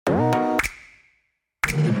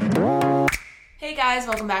Hey guys,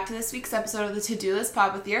 welcome back to this week's episode of the To-Do List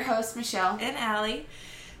Pod with your hosts, Michelle and Allie.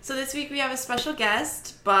 So this week we have a special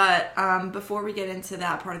guest, but before we get into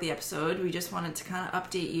that part of the episode, we just wanted to kind of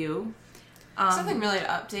update you. Something really to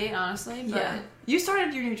update, honestly. But yeah. You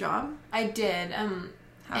started your new job? I did. How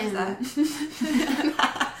was that?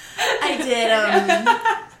 I did.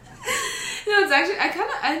 No, it's actually,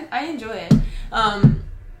 I enjoy it. I'm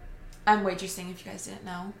waitressing, if you guys didn't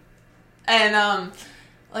know. And,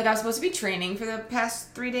 I was supposed to be training for the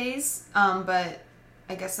past 3 days, but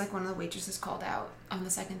I guess, one of the waitresses called out on the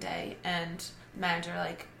second day, and the manager,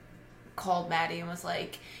 called Maddie and was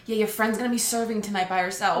like, yeah, your friend's gonna be serving tonight by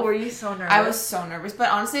herself. Oh, were you so nervous? I was so nervous, but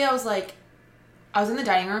honestly, I was in the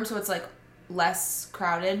dining room, so it's, less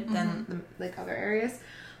crowded than, the other areas,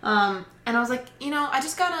 and I was like, I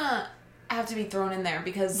just gotta have to be thrown in there,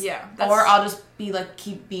 because, or I'll just be,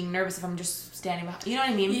 keep being nervous if I'm just standing behind, you know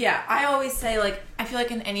what I mean? Yeah, I always say, I feel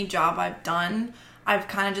like in any job I've done, I've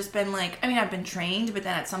kind of just been I've been trained, but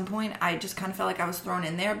then at some point I just kind of felt like I was thrown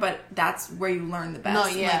in there, but that's where you learn the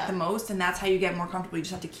best, the most, and that's how you get more comfortable. You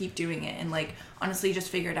just have to keep doing it, and, honestly, you just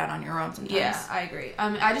figure it out on your own sometimes. Yeah, I agree.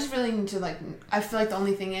 I just really need to, I feel like the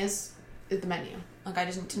only thing is the menu. I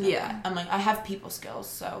just need to know that. I'm I have people skills,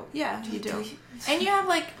 so. Yeah, you do. And you have,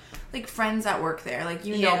 friends that work there, know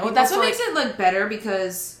people. That's what makes it, better,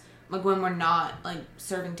 because... when we're not,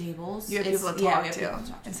 serving tables. You have people to talk to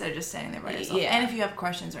instead of just standing there by yourself. Yeah. And if you have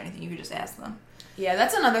questions or anything, you can just ask them. Yeah,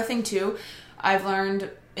 that's another thing, too. I've learned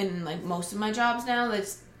in, most of my jobs now.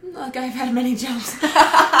 That's, I've had many jobs. No,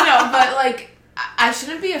 but, I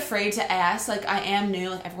shouldn't be afraid to ask. I am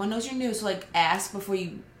new. Everyone knows you're new, so, ask before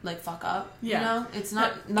you, fuck up. Yeah. You know? It's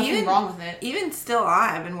nothing wrong with it. Even still,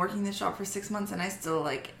 I've been working this job for 6 months, and I still,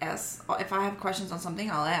 ask. If I have questions on something,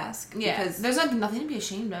 I'll ask. Yeah. Because there's, nothing to be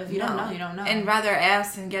ashamed of. If you don't know, you don't know. And rather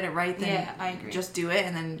ask and get it right than I agree. Just do it,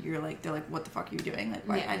 and then you're they're what the fuck are you doing?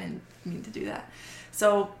 Why I didn't mean to do that.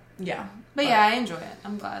 So, yeah. But yeah, I enjoy it.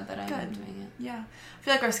 I'm glad that I'm doing it. Yeah. I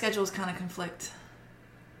feel like our schedules kind of conflict.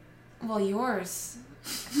 Well, yours.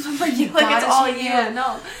 It's all you. Yeah,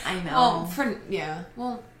 no. I know.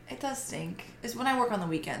 Well, it does stink. Is when I work on the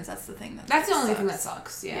weekends. That's the thing. That's the only thing that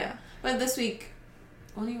sucks. Yeah. But this week,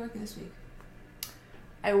 when are you working this week?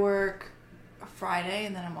 I work Friday,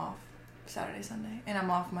 and then I'm off Saturday, Sunday. And I'm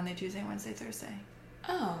off Monday, Tuesday, Wednesday, Thursday.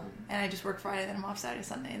 Oh. And I just work Friday, then I'm off Saturday,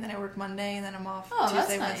 Sunday. And then I work Monday, and then I'm off that's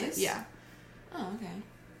Tuesday, nice. Wednesday. Yeah. Oh, okay.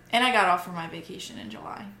 And I got off for my vacation in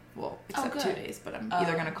July. Well, except 2 good. days, but I'm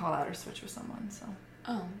either going to call out or switch with someone, so.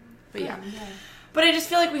 Oh. But yeah. But I just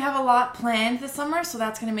feel like we have a lot planned this summer, so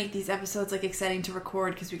that's going to make these episodes, exciting to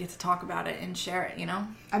record, because we get to talk about it and share it,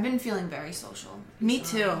 I've been feeling very social. Me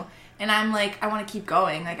too. And I'm I want to keep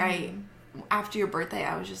going. After your birthday,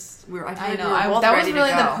 I was just, I feel like we were both that ready was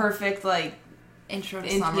really to go. The perfect, intro to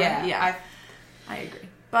summer. Yeah. I agree.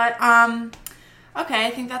 But, okay, I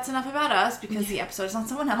think that's enough about us, because the episode is on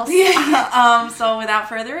someone else. Yeah. So without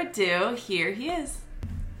further ado, here he is.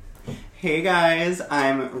 Hey guys,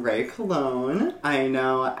 I'm Ray Cologne. I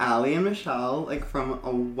know Allie and Michelle, from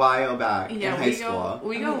a while back in high school.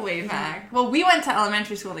 We go way back. Well, we went to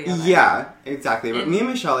elementary school together. Yeah, exactly. But me and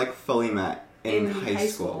Michelle, fully met in high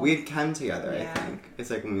school. We had Chem together, I think.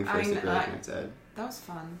 It's when we first really connected. That was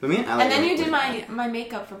fun. But me and Allie. And then you did my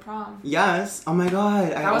makeup for prom. Yes. Oh my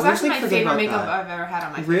god. That was actually my favorite makeup I've ever had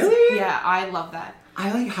on my face. Really? Yeah, I love that. I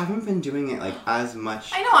haven't been doing it as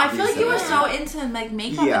much. I know. I feel like you were so into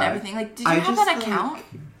makeup and everything. Did you have that account?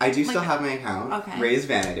 I do still have my account. Okay. Ray's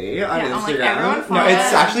Vanity on Instagram. Everyone no,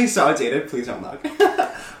 it's actually so outdated. Please don't look.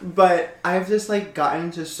 But I've just gotten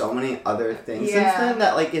into so many other things since then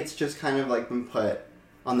that it's just kind of been put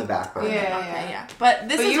on the back burner. Yeah. But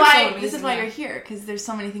this is why you're here, because there's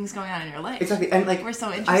so many things going on in your life. Exactly, and we're so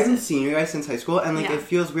interested. I haven't seen you guys since high school, and it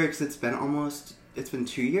feels weird because it's been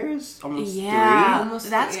 2 years, almost 3.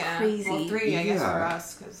 That's crazy. Well, 3, I guess, for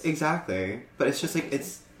us. Cause... Exactly. But it's just,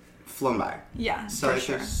 it's flown by. Yeah, so for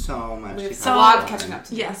sure. There's so much to cover. A lot of catching up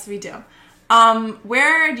to do. Yes, we do.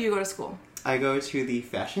 Where do you go to school? I go to the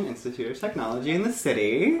Fashion Institute of Technology in the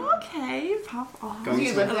city. Okay, pop off. Going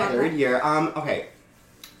to the 3rd year. Okay.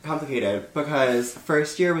 Complicated, because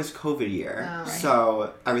first year was COVID year,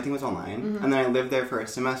 so everything was online, and then I lived there for a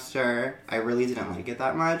semester. I really didn't like it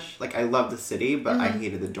that much. I loved the city, but I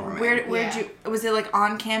hated the dorming. Where'd you, was it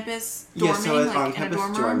on campus dorming? Yeah, so it's on campus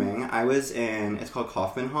dorm dorming. I was it's called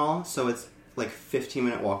Kaufman Hall, so it's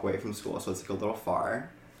 15-minute walk away from school, so it's a little far.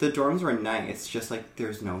 The dorms were nice, just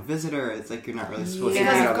there's no visitors, you're not really supposed to be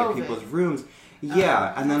in other people's rooms.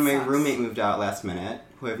 Yeah, and then my roommate moved out last minute,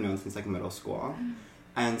 who I've known since middle school.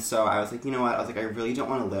 And so I was you know what? I was I really don't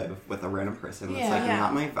want to live with a random person that's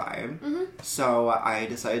not my vibe. So I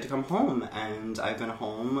decided to come home, and I've been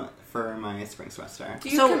home for my spring semester. Do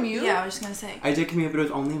you commute? Yeah, I was just going to say. I did commute, but it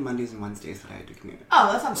was only Mondays and Wednesdays that I had to commute.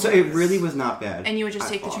 Oh, that's not So it really was not bad. And you would just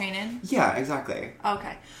take the train in? Yeah, exactly.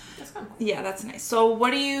 Okay. That's kind of cool. Yeah, that's nice. So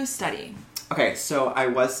what are you studying? Okay, so I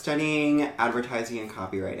was studying advertising and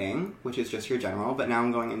copywriting, which is just your general, but now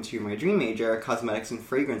I'm going into my dream major, cosmetics and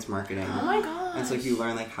fragrance marketing. Oh my gosh. And so you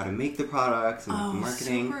learn like how to make the products and the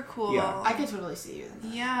marketing. Super cool. Yeah. I could totally see you.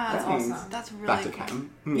 Yeah, that's awesome. That's really back to cool.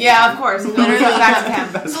 chem. Yeah, of course. Literally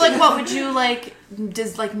back to chem. So like, what would you like?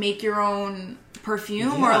 Just like make your own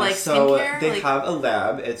perfume or like so skincare? They have a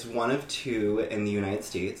lab. It's one of two in the United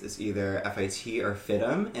States. It's either FIT or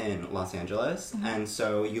FITM in Los Angeles. Mm-hmm. And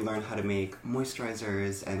so you learn how to make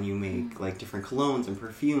moisturizers and you make like different colognes and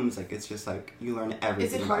perfumes. Like it's just like you learn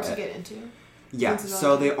everything. Is it hard to get into? Yeah.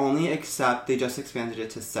 So they just expanded it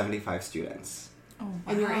to 75 students. Oh, wow.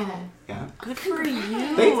 And you're in it. Yeah. Good for you.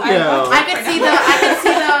 Thank you. I could see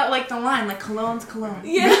the line, like cologne's cologne.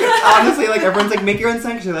 Yeah. Honestly, like everyone's like, make your own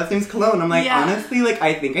section. That name's cologne. I'm like, honestly, like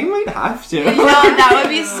I think I might have to. No, that would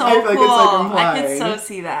be so I feel cool. like it's, like, implied. I could so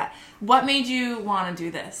see that. What made you want to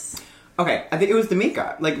do this? Okay, I think it was the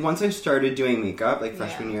makeup. Like, once I started doing makeup, like,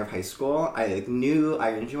 freshman year of high school, I, like, knew I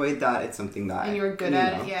enjoyed that. It's something that... And you were good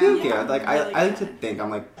at it, yeah. Thank you. Like, really I like to think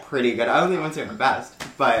I'm, like, pretty good. I don't think I want to say I'm the best,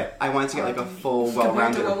 but I wanted to get, like, a full,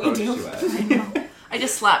 well-rounded approach to it. I know. I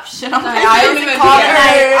just slapped shit on my face. I don't even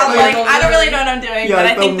I don't really know what I'm doing, but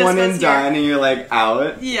I think this one was and done, and you're, like,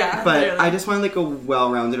 out. Yeah, But literally. I just wanted, like, a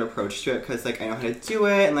well-rounded approach to it, because, like, I know how to do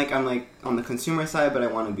it, and, like, I'm, like, on the consumer side, but I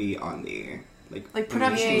want to be on the... Like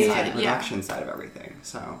production side of everything.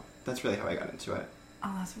 So that's really how I got into it.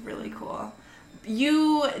 Oh, that's really cool.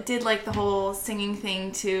 You did like the whole singing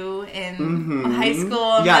thing too in high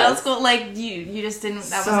school, middle school. Like you just didn't.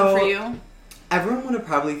 That wasn't for you. Everyone would have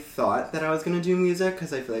probably thought that I was gonna do music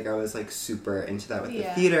because I feel like I was like super into that with the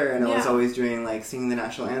theater, and I was always doing like singing the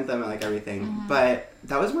national anthem and like everything. Mm-hmm. But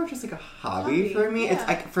that was more just like a hobby for me. Yeah. It's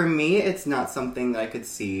like for me, it's not something that I could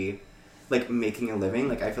see. Like, making a living,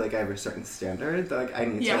 like, I feel like I have a certain standard that, like, I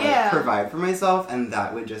need to, like, provide for myself, and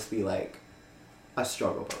that would just be, like, a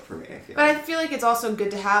struggle for me, I feel. But I feel like it's also good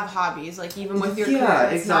to have hobbies, like, even with your career. Yeah,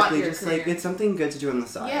 it's exactly. Not your just, career. like, it's something good to do on the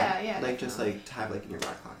side. Yeah, Like, definitely. just, like, to have, like, in your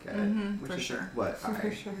back pocket. For sure. What?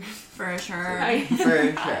 For sure. For sure.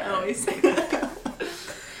 I always say that.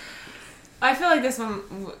 I feel like this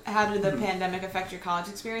one, how did the pandemic affect your college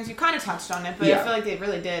experience? You kind of touched on it, but I feel like it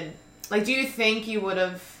really did. Like, do you think you would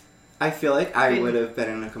have... I feel like I would have been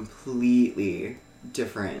in a completely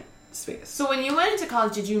different space. So when you went into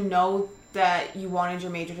college, did you know that you wanted your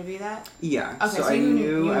major to be that? Yeah. Okay, so I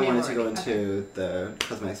knew I wanted to go into the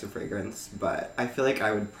cosmetics and fragrance, but I feel like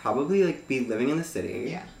I would probably like be living in the city.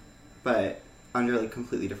 Yeah. But under like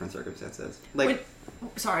completely different circumstances. Like,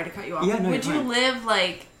 sorry to cut you off. Yeah, no, would you live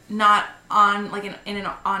like not on like in an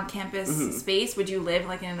on campus space? Would you live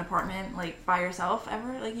like in an apartment like by yourself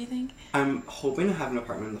ever? Like you think? I'm hoping to have an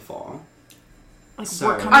apartment in the fall. Like so,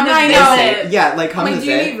 we're coming to visit. Yeah, like come to visit.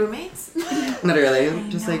 Do you need roommates? Not really.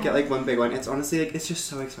 Just like get like one big one. It's honestly like it's just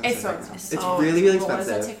so expensive. It's so expensive. It's really, really What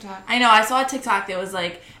expensive. is that TikTok? I know. I saw a TikTok that was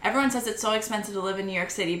like everyone says it's so expensive to live in New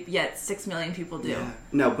York City, yet 6 million people do. Yeah.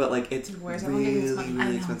 No, but like it's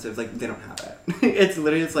really expensive. Like they don't have it. It's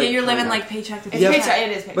literally it's like you're living like paycheck to paycheck. paycheck.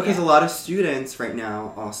 It is paycheck. Because a lot of students right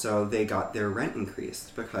now also they got their rent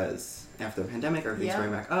increased because after the pandemic everything's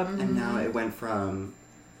going back up, and now it went from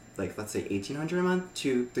like let's say $1,800 a month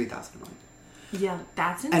to $3,000 a month. Yeah,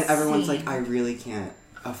 that's insane. And everyone's like, I really can't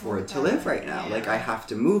afford to live right now. Like I have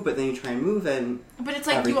to move, but then you try and move and but it's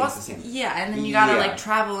like you also and then you gotta like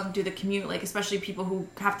travel and do the commute, like especially people who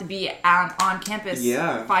have to be on campus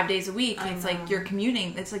 5 days a week. It's like you're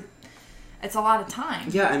commuting. It's like it's a lot of time.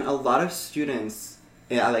 Yeah, and a lot of students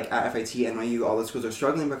like at FIT, NYU, all the schools are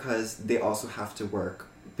struggling because they also have to work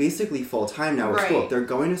basically full time now with school. They're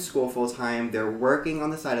going to school full time, they're working on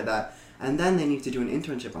the side of that, and then they need to do an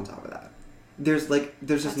internship on top of that. There's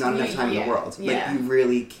just not enough time in the world. Like you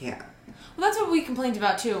really can't. Well, that's what we complained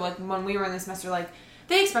about too. Like when we were in the semester, like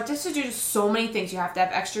they expect us to do just so many things. You have to have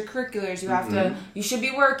extracurriculars. You have to. You should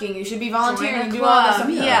be working. You should be volunteering. You do all this stuff.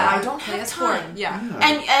 Yeah, I don't have time. Yeah.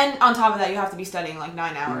 And on top of that, you have to be studying like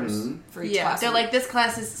 9 hours for each class. They're like, this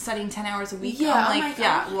class is studying 10 hours a week. Yeah, I'm like,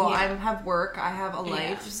 I have work. I have a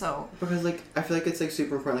life. So because like I feel like it's like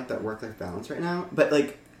super important like that work-life balance right now, but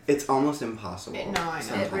like it's almost impossible. No, I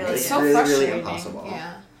know. It really is. It's so really, frustrating. really impossible.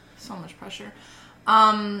 Yeah. So much pressure.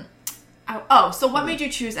 So what made you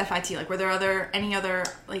choose FIT? Like, were there any other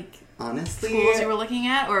like honestly schools you were looking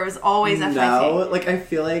at, or it was always FIT? No, like I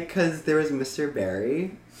feel like because there was Mr.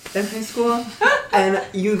 Barry, in high school. And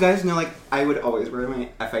you guys know, like, I would always wear my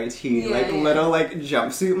FIT, little, like,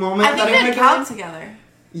 jumpsuit moment. I think we had Cal together.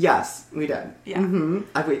 Yes, we did. Yeah.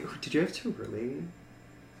 Mm-hmm. Wait, did you have two really?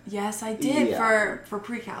 Yes, I did for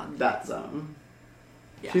pre-cal. That's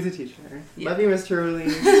Yeah. She's a teacher. Yeah. Love you, Miss Truly.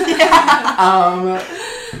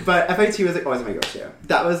 But FIT was like always my go-to.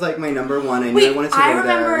 That was like my number one. I knew I wanted to go there. I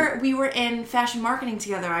remember we were in fashion marketing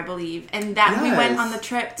together, I believe, and that we went on the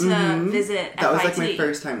trip to visit FIT. That was like my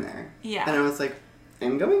first time there. Yeah. And I was like,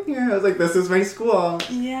 I'm going here. I was like, this is my school.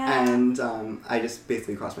 Yeah. And I just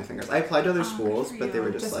basically crossed my fingers. I applied to other schools, but they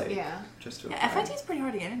were just like, just to apply. FIT is pretty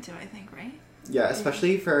hard to get into, I think, right? Yeah,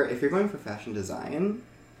 especially if you're going for fashion design.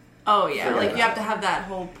 Oh yeah, like you have to have that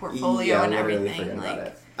whole portfolio and everything. Forget about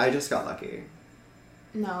it. I just got lucky.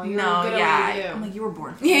 No, good you. I'm like, you were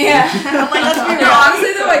born. Yeah. I'm like, let's be real.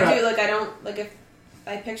 Honestly, though, I do. Like, I don't like if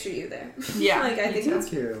I picture you there. Yeah. Like, I think that's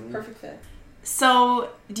cute. Perfect fit. So,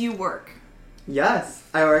 do you work? Yes,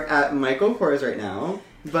 I work at Michael Kors right now.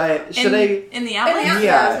 But should I in the outlet?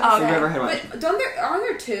 Yeah. Oh, okay. I've never had one. But aren't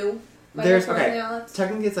there two? There's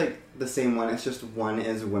technically it's like the same one. It's just one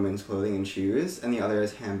is women's clothing and shoes, and the other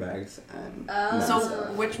is handbags and.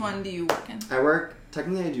 So which one do you work in?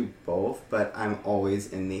 Technically I do both, but I'm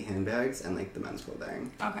always in the handbags and like the men's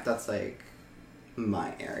clothing. Okay. That's like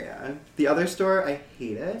my area. The other store, I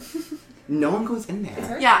hate it. No one goes in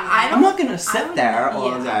there. Yeah, I'm not gonna sit there all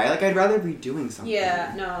day. Like I'd rather be doing something.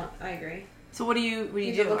 Yeah, no, I agree. So what do you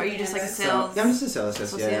do? Are you just like a sales? Yeah, I'm just a sales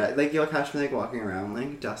associate. Yeah. Like you'll catch me like walking around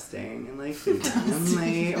like dusting and like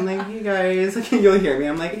I'm like, hey guys, like you'll hear me.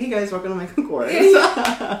 I'm like, hey guys, welcome to my course.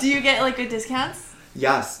 Do you get like good discounts?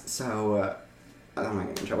 Yes. So I'm not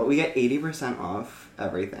getting in trouble. We get 80% off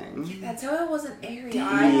everything. Yeah, that's how it was in area.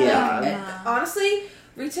 Yeah. Honestly,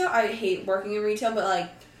 retail. I hate working in retail, but like.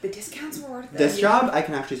 The discounts were worth it. This job I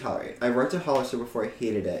can actually tolerate. I worked at Hollister before. I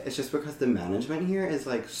hated it. It's just because the management here is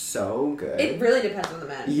like so good. It really depends on the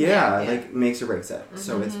management. Yeah, like makes or breaks it. Mm-hmm.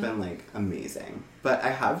 So it's been like amazing. But I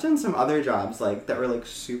have done some other jobs like that were like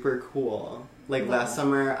super cool. Like last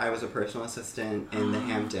summer I was a personal assistant in the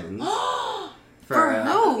Hamptons. For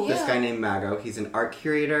this guy named Mago. He's an art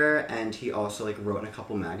curator and he also like wrote in a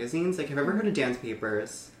couple magazines. Like have you ever heard of Dance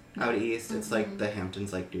Papers out east? It's like the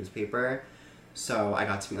Hamptons like newspaper. So I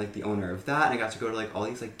got to meet like the owner of that, and I got to go to like all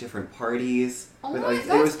these like different parties. Oh with, my like,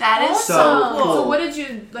 God, that is so cool. So what did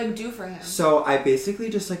you like do for him? So I basically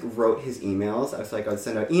just like wrote his emails. I was like, I would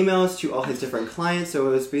send out emails to all his different clients. So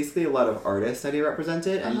it was basically a lot of artists that he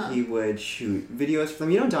represented, and he would shoot videos for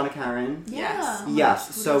them. You know Donna Karen? Yes.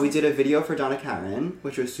 Yes. So we did a video for Donna Karen,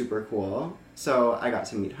 which was super cool. So I got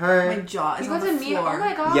to meet her. My jaw is on the floor. Oh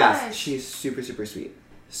my gosh. Yes, she's super, super sweet.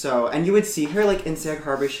 So, and you would see her, like, in Sag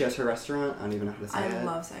Harbor. She has her restaurant. I don't even know how to say it. I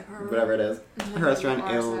love Sag Harbor. Whatever it is. Her restaurant,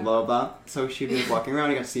 blah, blah. So she'd be walking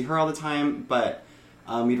around. I got to see her all the time. But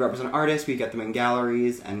we'd represent artists. We'd get them in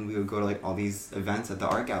galleries. And we would go to, like, all these events at the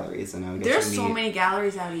art galleries. And I would get There's to so meet many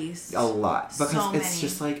galleries out east. a lot. Because so it's many.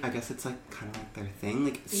 just, like, I guess it's, like, kind of like their thing.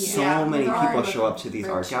 Like, so many people show up to these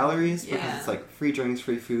art galleries. Because it's, like, free drinks,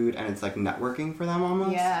 free food. And it's, like, networking for them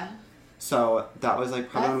almost. Yeah. So that was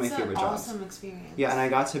like probably one of my favorite jobs. That's an awesome experience. Yeah, and I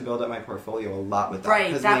got to build up my portfolio a lot with that. Right,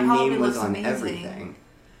 because that my probably name was looks on amazing. everything.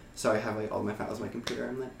 So I have like all my files on my computer.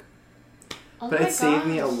 I'm like, but it saved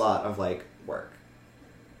me a lot of like work.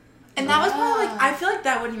 And that was probably like, I feel like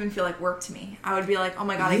that wouldn't even feel like work to me. I would be like, oh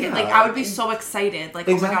my god, I would be so excited. Like,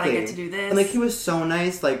 oh my god, I get to do this. And like he was so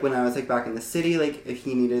nice. Like when I was like back in the city, like if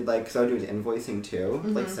he needed like, because I would do his invoicing too,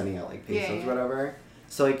 like sending out like pesos or whatever.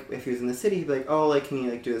 So, like, if he was in the city, he'd be like, oh, like, can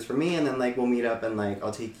you, like, do this for me? And then, like, we'll meet up and, like,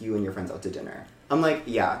 I'll take you and your friends out to dinner. I'm like,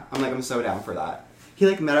 yeah. I'm so down for that. He,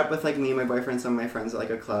 like, met up with, like, me and my boyfriend, some of my friends at, like,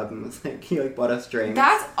 a club and was, like, he, like, bought us drinks.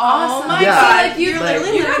 That's awesome. Oh, my God. Like, you're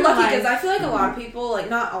lucky because I feel like a lot of people, like,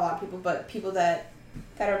 not a lot of people, but people that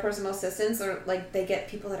are personal assistants or, like, they get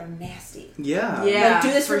people that are nasty. Yeah. Yeah. Like,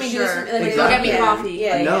 do this for me, do this for me. Like, go get me coffee.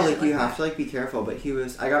 Yeah, no, like, you have to, like, be careful. But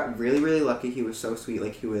I got really, really lucky. He was so sweet.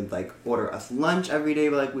 Like, he would, like, order us lunch every day,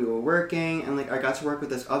 but, like, we were working. And, like, I got to work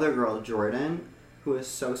with this other girl, Jordan, who was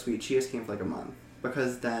so sweet. She just came for, like, a month.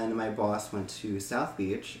 Because then my boss went to South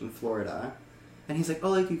Beach in Florida. And he's like,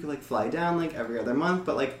 oh, like, you could, like, fly down, like, every other month.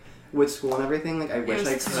 But, like, with school and everything, like, I wish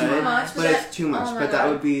I could. Too much, but it's too much. But that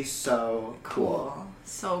would be so cool.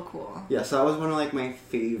 So cool. Yeah, so that was one of, like, my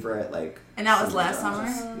favorite, like... And that was last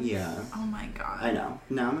summer? Yeah. Oh, my God. I know.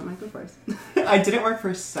 Now I'm at Michael Kors. I didn't work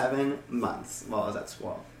for 7 months while I was at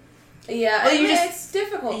school. Yeah, well, it's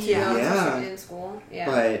difficult to especially in school. Yeah.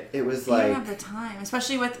 But it was you like... don't have the time.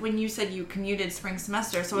 Especially with when you said you commuted spring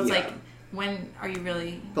semester, so it's like when are you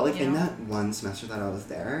really? But like in that one semester that I was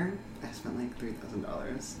there, I spent like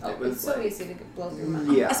 $3,000. Oh, it was it's so easy to blow through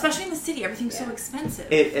money. Yeah. Especially in the city, everything's so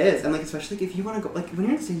expensive. It is, and like especially like, if you want to go, like when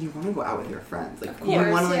you're in the city, you want to go out with your friends. Like of course,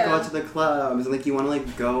 you want to like go out to the clubs, and like you want to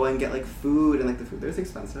like go and get like food, and like the food there's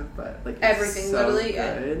expensive, but like it's everything so literally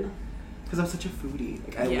good. Because I'm such a foodie.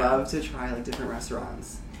 Like I love to try like different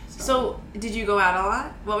restaurants. So did you go out a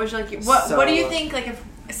lot? What was your, like what do you think, like if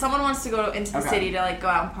someone wants to go into the city to like go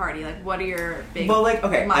out and party, like what are your big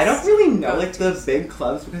I don't really know like the big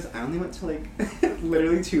clubs because I only went to like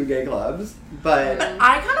literally 2 gay clubs, but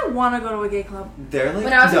I kind of want to go to a gay club. They're like,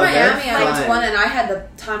 when I was in Miami I went to one and I had the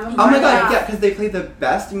time of my life. Oh my god, yeah, because they play the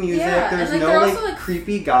best music. There's and, no like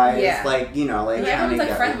creepy guys, like you know, like everyone's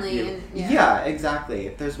like friendly and yeah, exactly.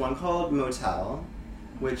 There's one called Motel,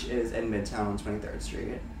 which is in Midtown on 23rd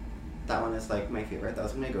Street. That one is like my favorite. That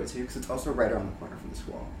was one I go to because it's also right around the corner from the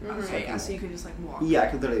school. Mm-hmm. So you could just like walk. Yeah, I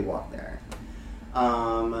could literally walk there.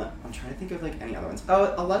 I'm trying to think of like any other ones.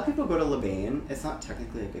 Oh, a lot of people go to Lebain. It's not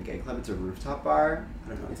technically like a gay club. It's a rooftop bar. I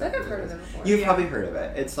don't know exactly. I've heard of it before. You've probably heard of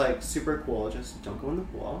it. It's like super cool. Just don't go in the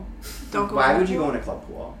pool. Don't go. Why would you go in a club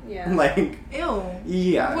pool? Yeah. Like. Ew.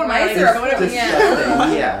 Yeah. What am I there?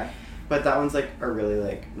 Yeah. But that one's like a really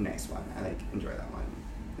like nice one. I like enjoy that one.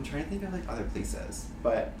 I'm trying to think of like other places,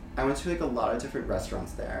 but I went to like a lot of different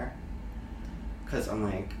restaurants there. Cause I'm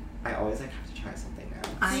like, I always like have to try something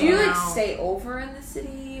new. Do you like stay over in the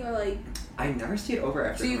city or like? I never stayed over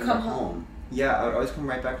after. So you come home? Yeah, I would always come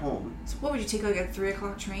right back home. So what would you take, like a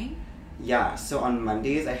 3:00 train? Yeah. So on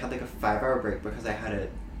Mondays I had like a 5-hour break because I had a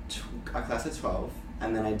class at 12,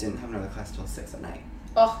 and then I didn't have another class till 6 at night.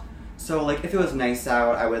 Oh. So, like, if it was nice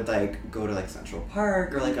out, I would, like, go to, like, Central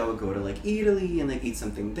Park, or, like, I would go to, like, Italy and, like, eat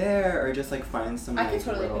something there, or just, like, find some, I like, could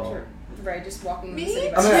totally little... picture Ray just walking in Me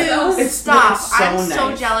the city. too. Stop. So I'm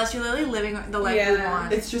so jealous. You're literally living the life we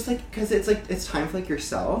want. It's just, like, because it's, like, it's time for, like,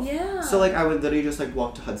 yourself. Yeah. So, like, I would literally just, like,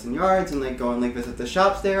 walk to Hudson Yards and, like, go and, like, visit the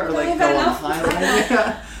shops there, or, like, go on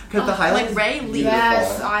Highland. Because the Highland like, Ray, is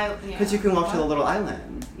yes, because you can walk to the little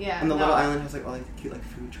island. Yeah. And the little island has, like, all, like, the cute, like,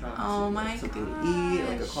 food trucks. Oh and, my like, something to eat,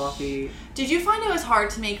 like, a coffee. Did you find it was hard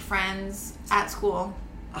to make friends at school?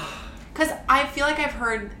 Because I feel like I've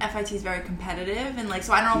heard FIT is very competitive, and like,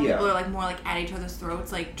 so I don't know if people are like more like at each other's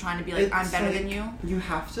throats, like trying to be like, I'm better than you. You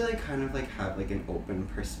have to like kind of like have like an open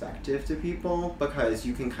perspective to people, because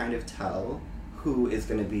you can kind of tell who is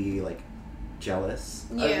going to be like jealous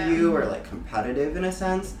of you or like competitive in a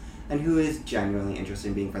sense, and who is genuinely interested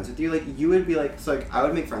in being friends with you. Like you would be like, so like I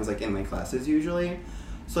would make friends like in my classes usually,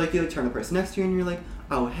 so like you like turn the person next to you and you're like,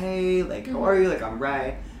 oh hey, like how are you, like I'm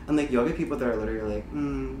Ray, and like you'll get people that are literally like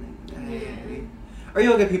hey. Or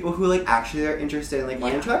you'll get people who like actually are interested and like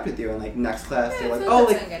want to interact with you, and like next class they're like, oh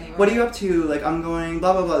like what are you up to, like I'm going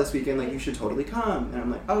blah blah blah this weekend, like you should totally come, and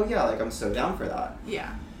I'm like, oh yeah, like I'm so down for that.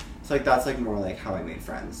 Yeah. So like that's like more like how I made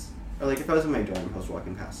friends. Or like if I was in my dorm, I was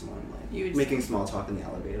walking past someone, like making small talk in the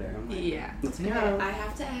elevator. I'm like, let's hang out. I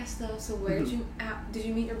have to ask though. So where did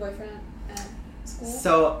you meet your boyfriend at school?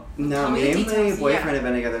 So no, me and my boyfriend have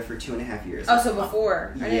been together for 2.5 years. Oh, so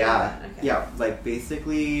before? Yeah, like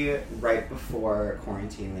basically right before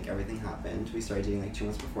quarantine, like everything happened. We started dating like 2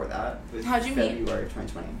 months before that. It was How'd you meet? February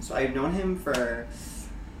 2020. So I'd known him for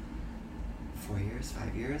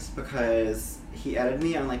 5 years, because he added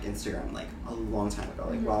me on like Instagram like a long time ago,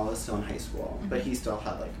 like while I was still in high school, but he still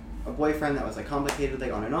had like a boyfriend that was like complicated,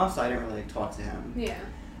 like on and off, so I didn't really like talk to him. Yeah.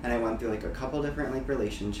 And I went through like a couple different like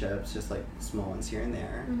relationships, just like small ones here and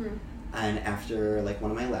there. And after like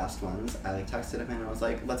one of my last ones, I like texted him and I was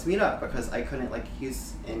like, let's meet up, because I couldn't, like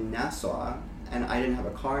he's in Nassau and I didn't have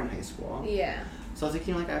a car in high school. Yeah. So I was like,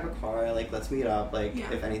 you know, like I have a car, like let's meet up, like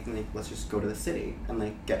if anything, like let's just go to the city and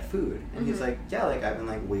like get food. And he's like, yeah, like I've been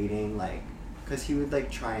like waiting, like, because he would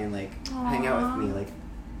like try and like hang out with me like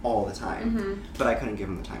all the time, but I couldn't give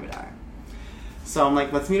him the time of day. So I'm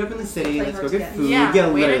like, let's meet up in the city, let's go get food.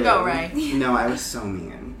 Yeah, way to go, Ray. No, I was so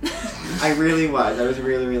mean. I really was. I was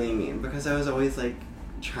really, really mean, because I was always like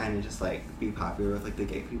trying to just like be popular with like the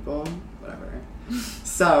gay people, whatever.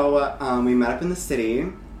 So we met up in the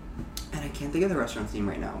city. And I can't think of the restaurant's name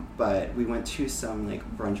right now, but we went to some, like,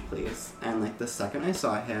 brunch place, and, like, the second I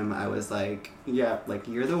saw him, I was like, yeah, like,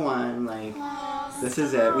 you're the one, like, this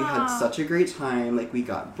is it. We had such a great time. Like, we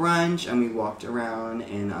got brunch, and we walked around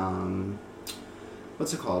in,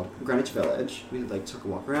 what's it called? Greenwich Village. We, like, took a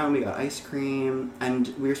walk around, we got ice cream,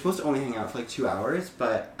 and we were supposed to only hang out for, like, 2 hours,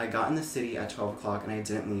 but I got in the city at 12 o'clock, and I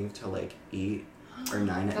didn't leave till, like, 8 or 9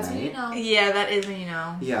 at night. That's when you know. Yeah, that is when you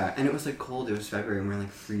know. Yeah, and it was like cold. It was February and we were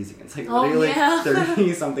like freezing. It's like literally like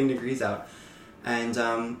 30 something degrees out.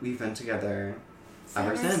 And we've been together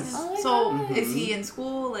ever since. Oh so is he in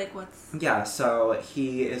school? Like what's... Yeah, so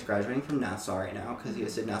he is graduating from Nassau right now because he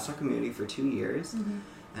was at Nassau Community for 2 years and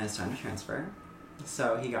it's time to transfer.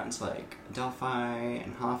 So he got into like Delphi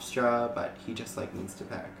and Hofstra, but he just like needs to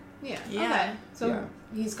pick. Yeah. Okay. So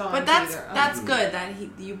he's going. But that's good that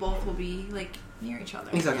you both will be like near each other.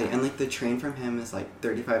 Exactly, and like the train from him is like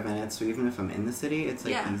 35 minutes. So even if I'm in the city, it's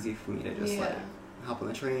like easy for me to just like hop on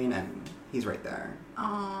the train, and he's right there.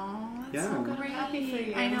 Oh, that's so good. We're happy for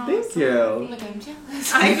you. I know. Thank you. Like I'm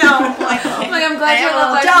jealous. I know. Like I'm glad you're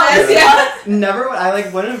love like this. Yeah. Never. I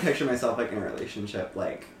like wouldn't picture myself like in a relationship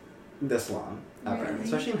like this long ever,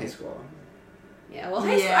 especially in high school. Yeah. Well,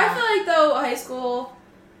 high school, I feel like though high school,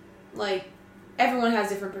 like everyone has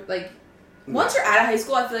different like. Once you're out of high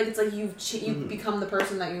school, I feel like it's like you become the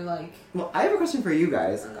person that you like. Well, I have a question for you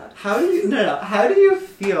guys. Oh God. How do you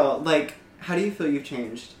feel like? How do you feel you've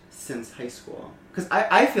changed since high school? Because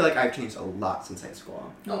I feel like I've changed a lot since high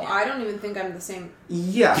school. Oh, I don't even think I'm the same.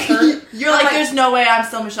 Yeah. You're like, there's no way I'm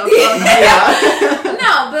still Michelle.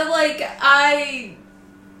 No, but like I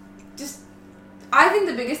think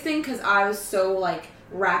the biggest thing because I was so like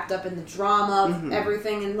wrapped up in the drama of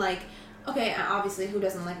everything and like. Okay, obviously, who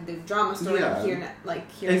doesn't like a good drama story here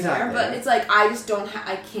and there? But it's like I just don't.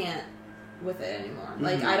 I can't with it anymore.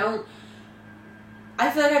 Like I don't.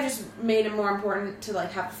 I feel like I've just made it more important to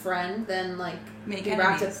like have a friend than like make be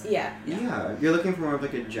wrapped up. Yeah, you're looking for more of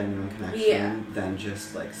like a genuine connection than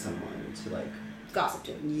just like someone to like gossip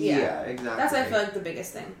to. Yeah, exactly. That's I feel like the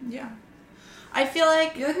biggest thing. Yeah. I feel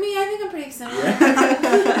like... You're like me, I think I'm pretty similar.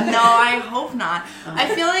 No, I hope not.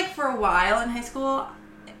 I feel like for a while in high school,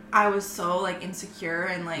 I was so, like, insecure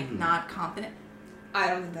and, like, not confident. I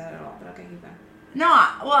don't think that at all, but okay, keep going. No,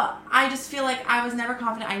 well, I just feel like I was never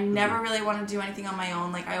confident. I never really wanted to do anything on my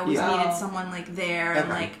own. Like, I always needed someone, like, there. And,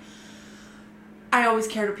 like, I always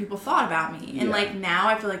cared what people thought about me. And, like, now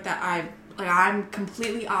I feel like that I'm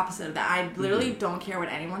completely opposite of that. I literally don't care what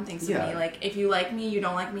anyone thinks of me. Like, if you like me, you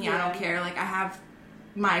don't like me, I don't care. Like, I have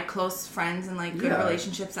my close friends and, like, good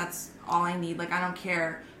relationships. That's all I need. Like, I don't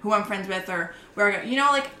care who I'm friends with or where I go. You know,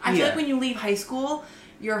 like, I feel like when you leave high school,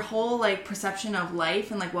 your whole, like, perception of life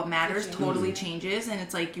and, like, what matters totally changes. And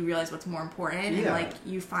it's, like, you realize what's more important. And, like,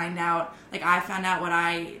 you find out, like, I found out what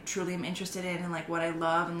I truly am interested in and, like, what I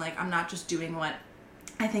love. And, like, I'm not just doing what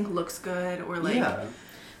I think looks good or, like... Yeah.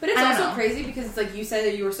 But it's also crazy because it's like you said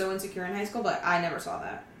that you were so insecure in high school, but I never saw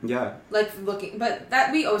that. Yeah. Like looking, but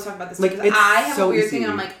that we always talk about this. Like because I have a weird thing.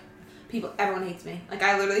 I'm like, everyone hates me. Like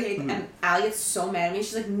I literally hate, and Allie gets so mad at me.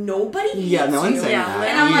 She's like, nobody hates you. No one's saying that.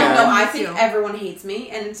 And I'm like, no, I think everyone hates me,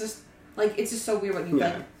 and it's just like it's just so weird what you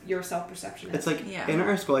like your self perception is. It's like in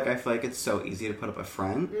our school, like I feel like it's so easy to put up a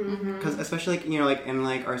front because especially like like in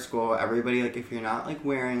like our school, everybody like if you're not like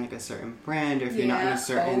wearing like a certain brand or if you're not in a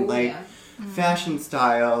certain fashion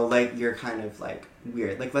style, like you're kind of like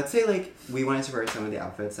weird. Like let's say like we wanted to wear some of the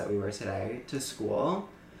outfits that we wear today to school.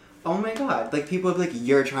 Oh my god, like people would be like,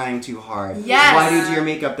 you're trying too hard. Yes. Why do you do your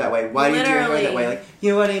makeup that way? Why do you do your hair that way? Like,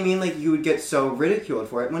 you know what I mean? Like you would get so ridiculed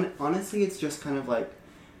for it when honestly it's just kind of like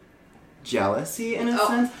jealousy in a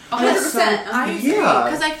sense. 100%. I agree.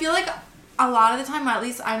 Because I feel like a lot of the time, at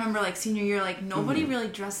least I remember like senior year, like nobody really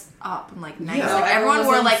dressed up and like nice. Yeah. Like everyone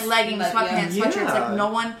wore like leggings, sweatpants, sweatshirts. Like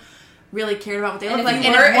no one really cared about what they looked like.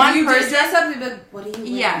 And if one person dressed up, you'd be like, what are you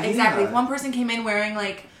wearing? Yeah, exactly. If one person came in wearing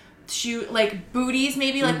like like booties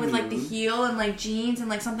maybe like with like the heel and like jeans and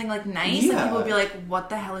like something like nice and people would be like, what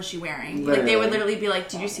the hell is she wearing? Like they would literally be like,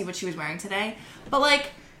 did you see what she was wearing today? But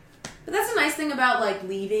that's a nice thing about like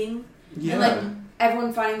leaving and like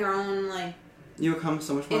everyone finding their own like you become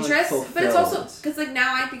so much more interest, like, but it's also because like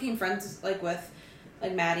now I became friends like with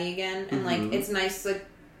like Maddie again and like it's nice like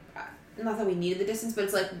not that we needed the distance but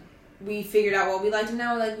it's like we figured out what we like to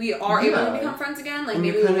know. Like, we are able to become friends again. Like,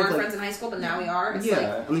 maybe we weren't friends in high school, but now we are. It's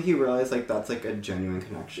and, like, you realize, like, that's, like, a genuine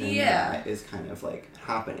connection that is kind of, like,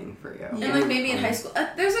 happening for you. And, like, maybe in high school...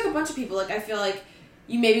 there's, like, a bunch of people, like, I feel like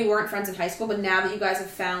you maybe weren't friends in high school, but now that you guys have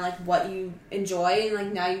found, like, what you enjoy, and,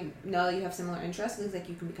 like, now you know that you have similar interests, it's like,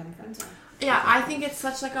 you can become friends now. Yeah, I think it's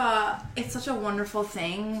such, like, it's such a wonderful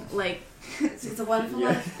thing, like... it's a wonderful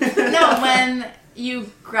life. No, when...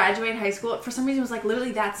 you graduate high school, for some reason it was like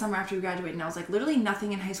literally that summer after we graduated and I was like literally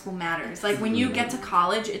nothing in high school matters. Like when you get to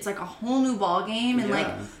college it's like a whole new ball game and like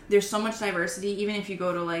there's so much diversity even if you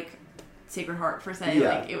go to like Sacred Heart per se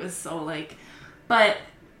like it was so like but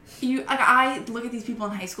you like I look at these people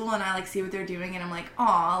in high school and I like see what they're doing and I'm like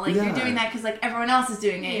aw like you're doing that because like everyone else is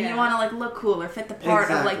doing it and you want to like look cool or fit the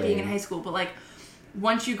part of like being in high school but like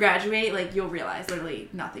once you graduate, like, you'll realize literally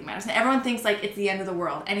nothing matters. And everyone thinks, like, it's the end of the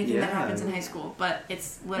world. Anything that happens in high school. But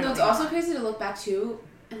it's literally it's also crazy to look back, too.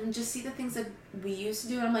 and just see the things that we used to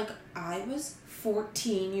do, and I'm like, I was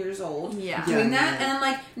 14 years old doing that, and I'm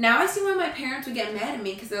like, now I see why my parents would get mad at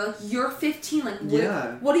me, because they're like, you're 15, like,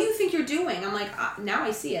 what do you think you're doing? I'm like, now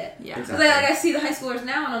I see it. Yeah. Exactly. Because I see the high schoolers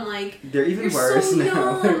now, and I'm like, they're even worse so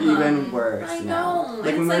now. They're even worse I now. know.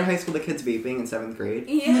 Like when we were in high school, the kids vaping in 7th grade.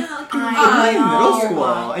 Yeah. Like, middle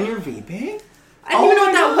school, and you're vaping? I didn't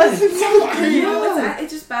even know what that was. It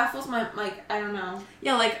just baffles my, like, I don't know.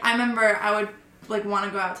 Yeah, like, I remember I would, like, want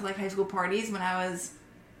to go out to, like, high school parties when I was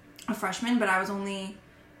a freshman, but I was only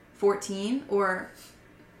 14 or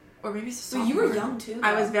maybe so you were young too, though.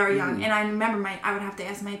 I was very young, and I remember I would have to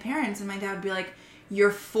ask my parents, and my dad would be like,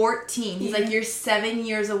 you're 14. He's like, you're 7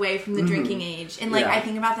 years away from the drinking age. And like, I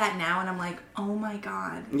think about that now, and I'm like, oh my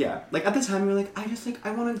god. Yeah, like at the time you're like,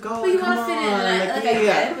 I want to go. But you want to fit in, and I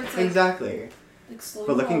get it, but it's like, exactly. Like, slowly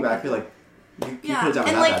but looking back, you're like, you could have done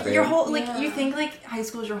and that, like babe. your whole you think like high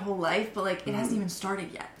school is your whole life, but like it hasn't even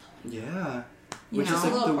started yet. Yeah, which is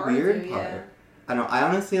like the weird part. Yeah. I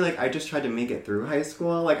honestly, like, I just tried to make it through high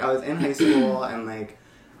school. Like, I was in high school, and, like,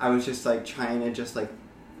 I was just, like, trying to just, like,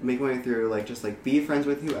 make my way through, like, just, like, be friends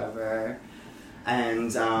with whoever.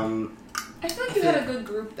 And, I feel like you had a good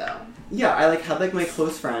group, though. Yeah, I, like, had, like, my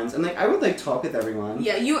close friends. And, like, I would, like, talk with everyone.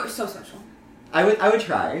 Yeah, you were so social. I would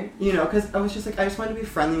try, you know, because I was just, like, I just wanted to be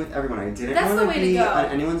friendly with everyone. I didn't want to be on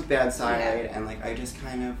anyone's bad side. And, like, I just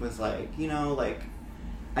kind of was, like, you know, like,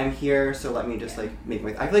 I'm here, so let me just, like, make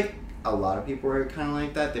my... I feel like a lot of people were kind of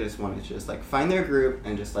like that. They just wanted to just, like, find their group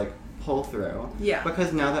and just, like, pull through. Yeah.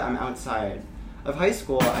 Because now that I'm outside of high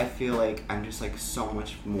school, I feel like I'm just, like, so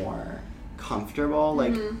much more comfortable,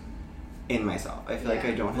 like, in myself. I feel like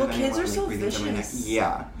I don't have anyone, kids are like, so breathing down my neck. vicious.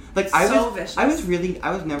 Yeah. Like, vicious.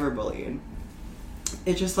 I was never bullied.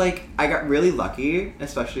 It's just, like, I got really lucky,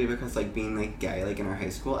 especially because, like, being, like, gay, like, in our high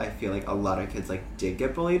school, I feel like a lot of kids, like, did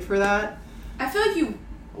get bullied for that. I feel like you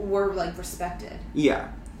were, like, respected.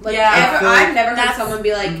 Yeah. Like, I've never heard someone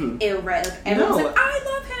be like, ew, right? Like, everyone's like, I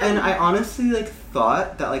love him. And I honestly, like,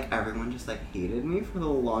 thought that, like, everyone just, like, hated me for the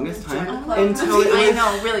longest time. Until I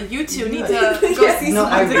know, really, you two need to go see someone. No,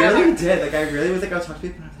 I really did. Like, I really was, like, I was talking to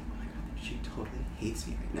people, and I was like, oh my god, she totally hates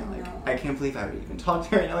me right now. Like, I can't believe I would even talk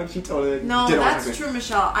to her right now. Like, she totally didn't want to talk to me. That's true,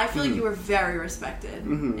 Michelle. I feel like you were very respected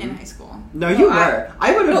in high school. No, you were.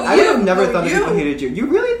 I would have never thought that people hated you. You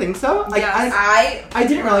really think so? Like, yes. I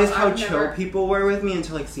didn't realize how chill people were with me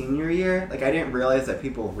until, like, senior year. Like, I didn't realize that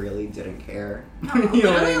people really didn't care. No, you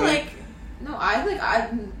know really, what I mean? like... No,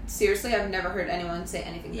 I've seriously, I've never heard anyone say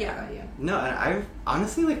anything bad about you. No, and I've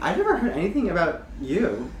honestly, like, I've never heard anything about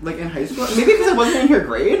you, like, in high school. Maybe because I wasn't in your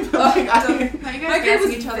grade. But, like, how you guys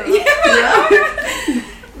gassing each other up? Yeah.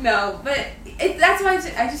 No, but that's why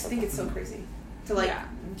I just think it's so crazy. To, like,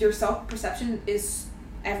 your self-perception is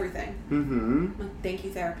everything. Mm-hmm. Like, thank you,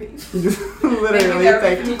 therapy. Literally,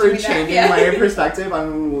 thank you for changing my perspective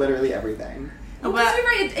on literally everything. Well, but you're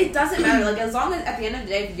right. It doesn't matter. Like, as long as at the end of the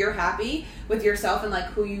day, if you're happy with yourself and, like,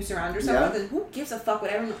 who you surround yourself with, then who gives a fuck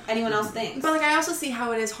what anyone else thinks? But, like, I also see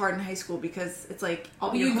how it is hard in high school because it's like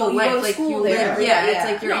your whole life. Go to school you live. It's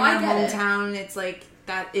like you're in your hometown. It's like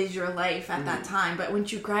that is your life at that time. But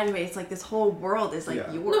once you graduate, it's like this whole world is like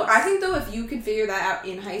yours. No, I think though, if you could figure that out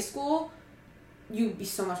in high school, you'd be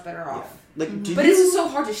so much better off. Like, but it's just so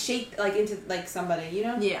hard to shape, like, into, like, somebody, you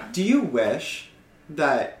know? Yeah. Do you wish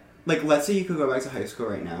that, like, let's say you could go back to high school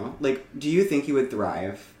right now. Like, do you think you would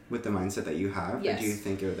thrive with the mindset that you have? Yes. Or do you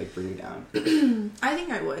think it would, like, bring you down? I think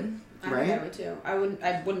I would. I think I would too. I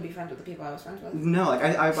wouldn't be friends with the people I was friends with. No, like,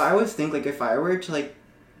 I always think, like, if I were to, like,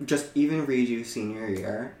 just even redo senior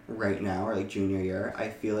year right now, or, like, junior year, I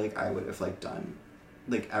feel like I would have, like, done,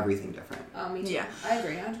 like, everything different. Oh, me too. Yeah. I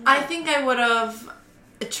agree. 100%. I think I would have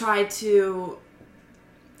tried to...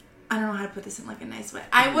 I don't know how to put this in, like, a nice way.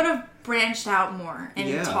 I would have branched out more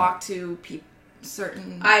and talked to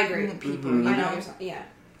certain I agree. people, I know? Yeah.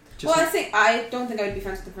 Just I don't think I would be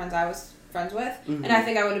friends with the friends I was friends with, and I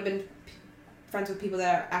think I would have been friends with people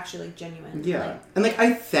that are actually, like, genuine. Yeah. Like, and, like,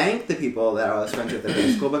 I thank the people that I was friends with in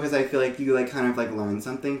high school because I feel like you, like, kind of, like, learn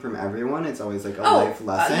something from everyone. It's always, like, a life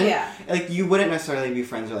lesson. Yeah. Like, you wouldn't necessarily be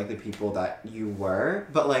friends with, like, the people that you were,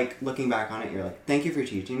 but, like, looking back on it, you're like, thank you for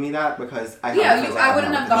teaching me that because I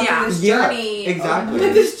wouldn't have gone through this journey. Exactly.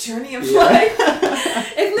 This journey of life.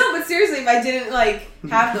 But seriously, if I didn't, like,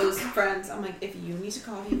 have those friends, I'm like, if you need to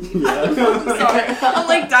cough, you need to cough. Sorry. I'm,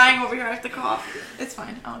 like, dying over here. I have to cough. It's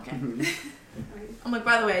fine. Oh, okay. I'm like,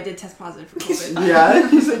 by the way, I did test positive for COVID. Yeah,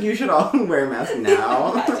 he said you should all wear a mask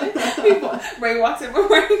now. Ray walks in, we're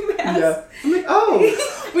wearing masks. Yeah. I'm like,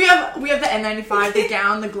 oh. we have the N95, the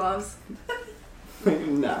gown, the gloves.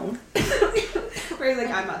 No. Ray's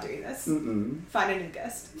like, I'm not doing this. Mm-mm. Find a new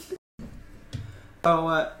guest.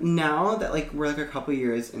 So now that like we're like a couple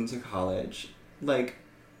years into college, like,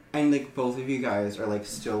 and like both of you guys are like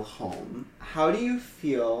still home, how do you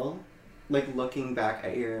feel like looking back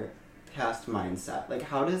at your past mindset? Like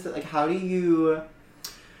how does it, like how do you,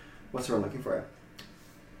 what's the word I'm looking for?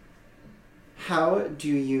 How do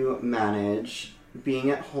you manage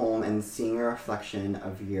being at home and seeing a reflection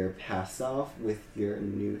of your past self with your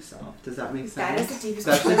new self? Does that make sense? That is a deep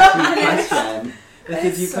question. That's a deep question.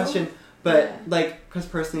 It's a deep question. But, like, because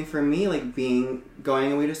personally for me, like,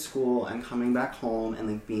 going away to school and coming back home and,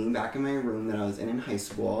 like, being back in my room that I was in high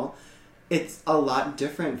school, it's a lot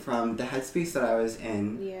different from the headspace that I was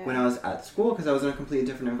in when I was at school, because I was in a completely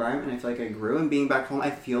different environment, and I feel like I grew. And being back home,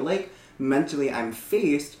 I feel like mentally I'm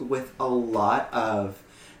faced with a lot of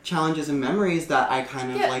challenges and memories that I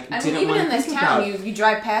kind of, didn't want to think about. Even in this town, you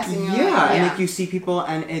drive past and you're like, and, like, you see people,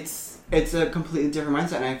 and it's a completely different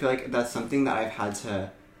mindset, and I feel like that's something that I've had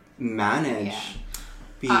to manage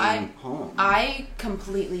being home. I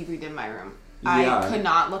completely redid my room. I could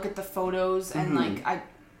not look at the photos and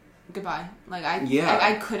goodbye. Like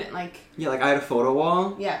I couldn't like. Yeah, like I had a photo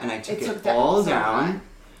wall. Yeah, and I took it all down.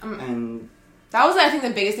 And that was, I think,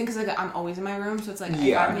 the biggest thing, because like I'm always in my room, so it's like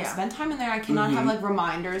if I'm gonna spend time in there, I cannot have like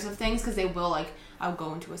reminders of things, because they will like I'll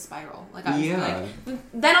go into a spiral. Like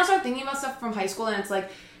then I'll start thinking about stuff from high school, and it's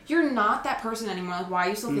like, you're not that person anymore. Like, why are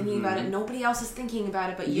you still thinking about it? Nobody else is thinking about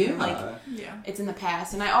it but you. Like, it's in the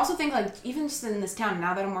past. And I also think, like, even just in this town,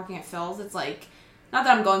 now that I'm working at Phil's, it's like, not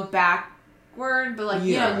that I'm going backward, but like,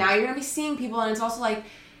 you know, now you're gonna be seeing people, and it's also like,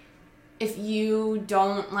 if you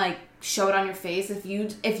don't like show it on your face, if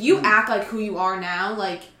you act like who you are now,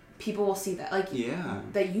 like, people will see that, like,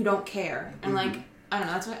 that you don't care, and like, I don't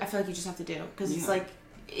know. That's what I feel like you just have to do, because it's like,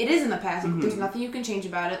 it is in the past. There's nothing you can change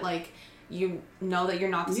about it. Like, you know that you're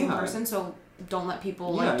not the same person, so don't let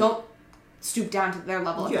people, like, don't stoop down to their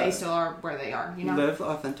level if they still are where they are, you know? Live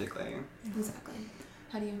authentically. Exactly.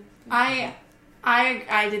 How do you... I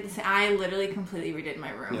did the same. I literally completely redid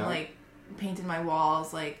my room. Like, painted my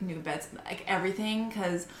walls, like, new beds, like, everything,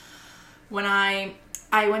 because when I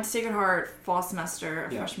went to Sacred Heart fall semester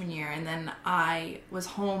of freshman year, and then I was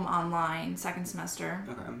home online second semester.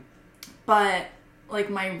 Okay. But... like,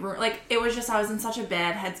 my room, like, it was just, I was in such a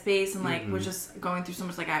bad headspace, and, like, was just going through so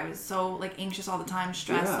much, like, I was so, like, anxious all the time,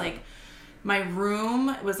 stressed, like, my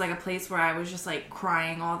room was, like, a place where I was just, like,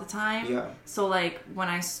 crying all the time, so, like, when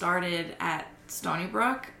I started at Stony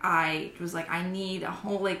Brook, I was, like, I need a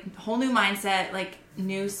whole new mindset, like,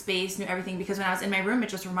 new space, new everything, because when I was in my room, it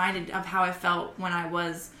just reminded of how I felt when I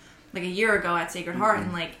was, like, a year ago at Sacred Heart,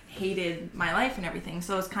 and, like, hated my life and everything,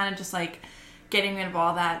 so it was kind of just, like, getting rid of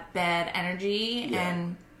all that bad energy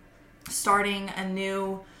and starting a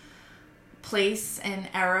new place and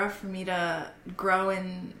era for me to grow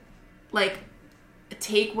and, like,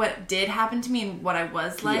 take what did happen to me and what I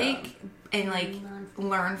was like and, like,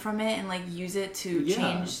 learn from it and, like, use it to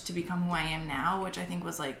change to become who I am now, which I think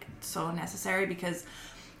was, like, so necessary, because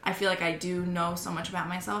I feel like I do know so much about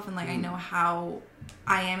myself, and, like, I know how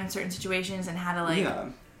I am in certain situations and how to,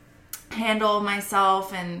 like, handle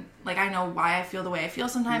myself, and, like, I know why I feel the way I feel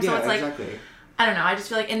sometimes, so it's like, I don't know, I just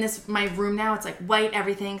feel like in my room now, it's like white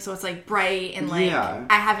everything, so it's like bright, and like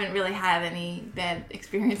I haven't really had any bad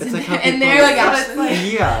experiences in there,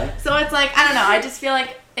 like, so it's like, I don't know, I just feel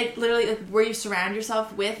like it literally, like, where you surround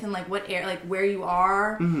yourself with, and like what air, like where you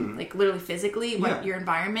are, like literally physically, what your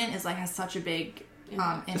environment is, like, has such a big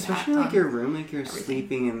impact, especially like your room, like you're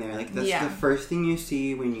sleeping in there, like that's the first thing you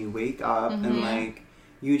see when you wake up, and like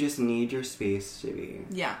you just need your space to be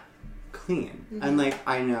clean. And, like,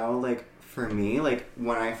 I know, like, for me, like,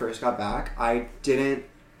 when I first got back, I didn't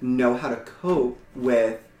know how to cope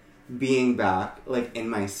with being back, like, in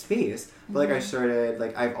my space. But, like, I started,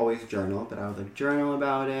 like, I've always journaled, but I would, like, journal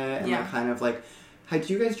about it. And, like, kind of, like,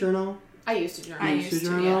 do you guys journal? I used to journal. I used to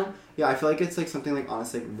journal? Yeah, I feel like it's, like, something, like,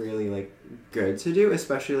 honestly, like, really, like, good to do,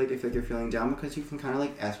 especially, like, if, like, you're feeling down, because you can kind of,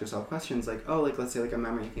 like, ask yourself questions, like, oh, like, let's say, like, a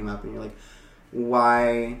memory came up, and you're like,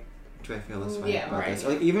 why do I feel this way about this? Or,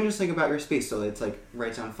 like, even just, like, about your space. So it's, like,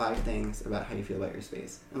 write down 5 things about how you feel about your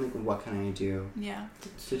space. And, like, what can I do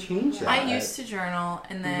to change that? I used to journal,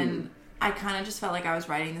 and then I kind of just felt like I was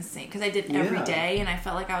writing the same, because I did every day, and I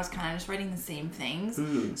felt like I was kind of just writing the same things.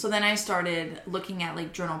 So then I started looking at,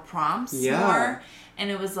 like, journal prompts more, and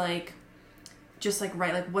it was, like, just, like,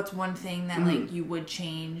 write, like, what's one thing that, like, you would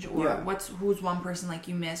change, or who's one person, like,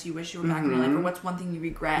 you miss, you wish you were back in your life, or what's one thing you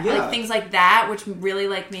regret, like, things like that, which really,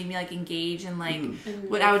 like, made me, like, engage, and, like,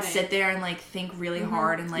 I would sit there and, like, think really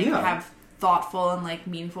hard, and, like, have thoughtful and like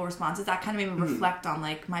meaningful responses, that kind of made me reflect on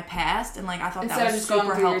like my past, and like I thought instead that was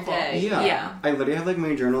super helpful. Yeah. I literally have like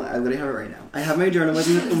my journal. I literally have it right now. I have my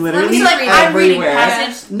journalism literally like I'm reading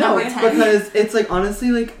passage no, number 10. Because it's like honestly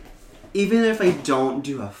like even if I don't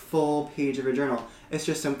do a full page of a journal, it's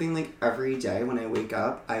just something like every day when I wake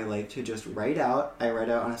up, I like to just write out. I write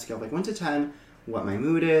out on a scale of like 1 to 10 what my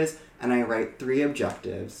mood is, and I write 3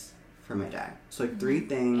 objectives for my day. So like 3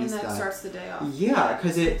 things and that starts the day off. Yeah,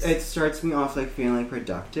 because it starts me off like feeling like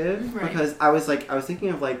productive. Right. Because I was thinking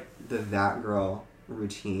of like the That Girl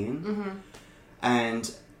routine,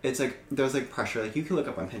 and it's like there's like pressure. Like you can look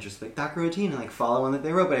up on Pinterest like That Girl routine and like follow one that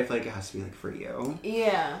they wrote, but I feel like it has to be like for you.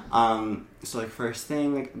 Yeah. So like first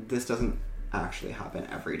thing, like this doesn't actually happen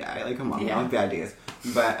every day. Like come on, we all have bad days.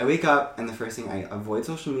 But I wake up and the first thing, I avoid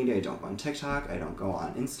social media. I don't go on TikTok. I don't go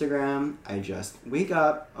on Instagram. I just wake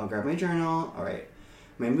up. I'll grab my journal. I'll write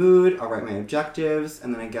my mood. I'll write my objectives,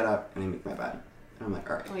 and then I get up and I make my bed. And I'm like,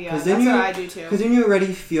 all right. Oh yeah, that's what I do too. Because then you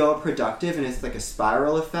already feel productive, and it's like a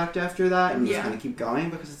spiral effect after that, and you just kind of keep going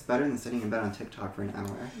because it's better than sitting in bed on TikTok for an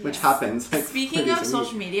hour, which happens. Like, speaking of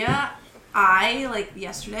social media, I like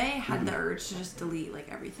yesterday had the urge to just delete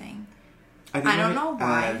like everything. I don't know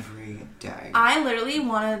why. Every day. I literally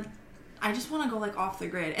I just want to go like off the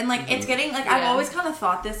grid. And like it's getting like I've always kind of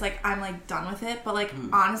thought this, like I'm like done with it, but like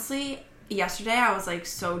honestly, yesterday I was like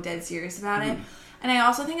so dead serious about it. And I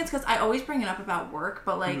also think it's because I always bring it up about work,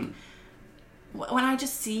 but like when I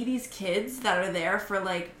just see these kids that are there for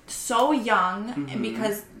like so young and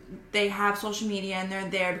because they have social media and they're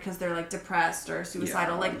there because they're like depressed or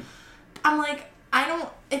suicidal, like I'm like,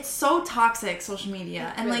 it's so toxic, social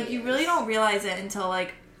media. And like you really don't realize it until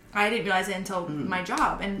like I didn't realize it until my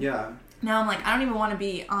job. And now I'm like, I don't even want to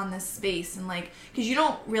be on this space. And like, because you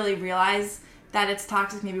don't really realize that it's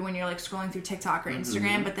toxic maybe when you're like scrolling through TikTok or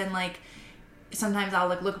Instagram, but then like sometimes I'll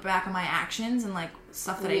like look back at my actions and like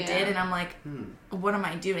stuff that I did, and I'm like, what am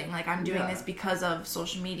I doing? Like I'm doing this because of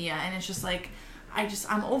social media, and it's just like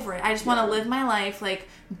I'm over it. I just want to live my life, like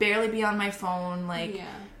barely be on my phone, like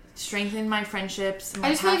strengthen my friendships. And, like,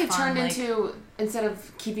 I just feel like it turned into, instead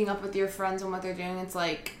of keeping up with your friends and what they're doing, it's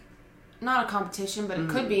like not a competition, but it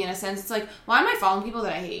could be in a sense. It's like, why am I following people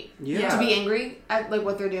that I hate? To be angry at like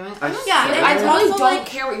what they're doing. I really don't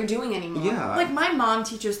care what you're doing anymore. Like my mom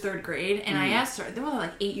teaches 3rd grade, and I asked her. They were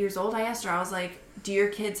like 8 years old. I asked her. I was like, "Do your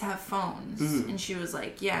kids have phones?" And she was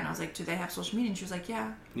like, "Yeah." And I was like, "Do they have social media?" And she was like,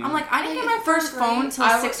 "Yeah." I'm like, I didn't get my first phone until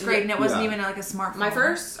 6th grade, and it wasn't even like a smartphone. My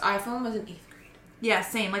first iPhone was in 8th grade. Yeah,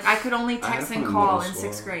 same. Like I could only text and call in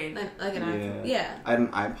 6th grade. Like an iPhone. Yeah. I had an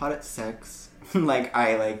iPod at 6. Like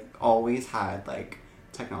I like always had like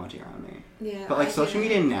technology around me. Yeah. But like social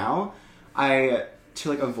media now, to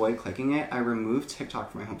like avoid clicking it, I removed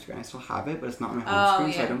TikTok from my home screen. I still have it, but it's not on my home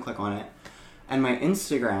screen, so I don't click on it. And my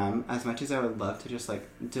Instagram, as much as I would love to just like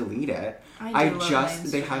delete it,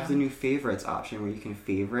 they have the new favorites option where you can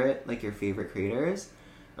favorite like your favorite creators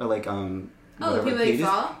or like the people that you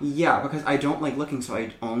follow? Yeah, because I don't like looking, so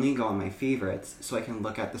I only go on my favorites, so I can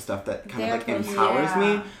look at the stuff that kind of like empowers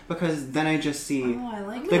me, because then I just see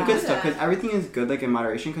the good stuff, because everything is good like in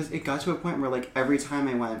moderation, because it got to a point where like every time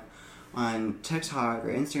I went on TikTok or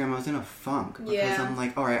Instagram, I was in a funk, because I'm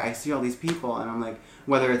like, alright, I see all these people, and I'm like,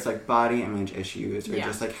 whether it's like body image issues, or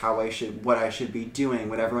just like what I should be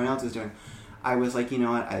doing, what everyone else is doing, I was like, you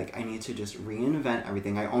know what, I need to just reinvent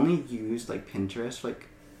everything. I only used like Pinterest like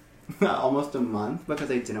almost a month because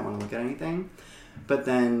I didn't want to look at anything, but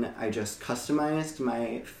then I just customized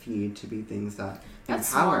my feed to be things that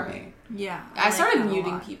empower me. Yeah, I started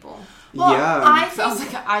muting people. Well, I was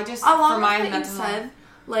like, I just along for my mental health,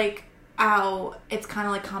 like how it's kind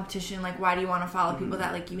of like competition. Like, why do you want to follow people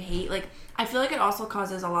that like you hate? Like, I feel like it also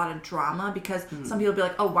causes a lot of drama because some people be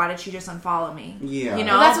like, "Oh, why did she just unfollow me?" Yeah, you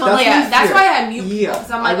know. Well, that's why I mute people.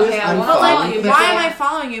 Because I'm like, okay, I want to follow you. Why am I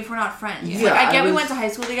following you if we're not friends? Yeah, like, I get we went to high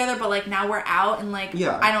school together, but like now we're out and like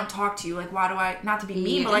I don't talk to you. Like, why do I? Not to be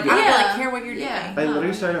mean, but like I don't really care what you're doing. I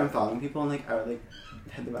literally started unfollowing people and like I would like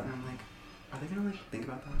hit the button. I'm like, are they gonna like think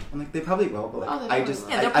about that? I'm like, they probably will, but like I just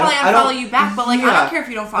they'll probably unfollow you back, but like I don't care if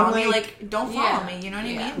you don't follow me. Like, don't follow me. You know what I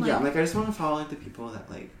mean? Like, I'm like, I just want to follow like the people that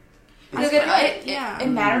like. It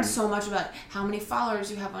mattered so much about how many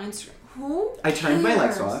followers you have on Instagram. Who? I turned my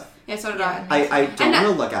likes off. Yeah, so did I. I don't want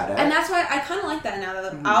to look at it. And that's why I kind of like that now.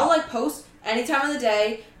 That I'll like post any time of the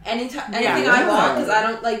day, anything I want, because I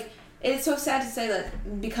don't like. It's so sad to say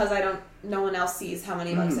that because no one else sees how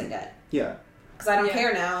many likes I get. Yeah. because I don't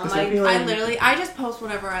care now. I'm like, I just post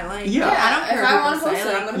whatever I like. Yeah. I don't care if I want to post it,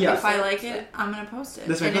 I'm going to post it. If I like it, I'm going to post it.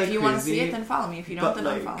 This and if you want to see it, then follow me. If you don't, then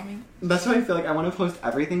don't follow me. That's why I feel like I want to post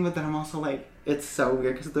everything, but then I'm also like, it's so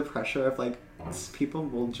weird because of the pressure of like, people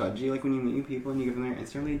will judge you. Like when you meet new people and you give them their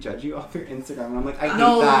Instagram, they judge you off your Instagram. And I'm like, I hate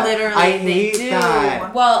that. Literally, I hate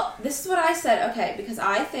that. Well, this is what I said. Okay, because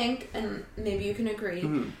I think, and maybe you can agree,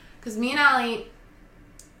 because me and Allie,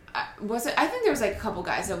 I think there was like a couple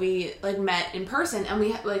guys that we like met in person and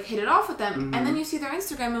we like hit it off with them, and then you see their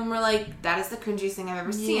Instagram and we're like, that is the cringiest thing I've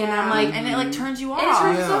ever seen. And I'm like, and it like turns you off. It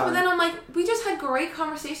turns us off, but then I'm like, we just had great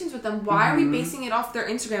conversations with them. Why are we basing it off their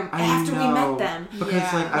Instagram after we met them?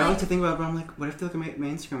 Because like I like to think about it, but I'm like, what if they look at my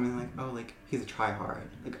Instagram and they're like, oh, like he's a tryhard.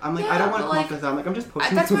 Like I'm like, I don't want to come off as that. I'm like, I'm just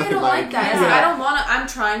posting. That's why I don't like that. I don't want to. I'm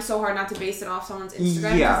trying so hard not to base it off someone's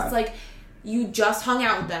Instagram because it's like, you just hung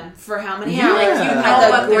out with them for how many hours? Like, you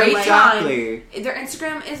had a great time. Their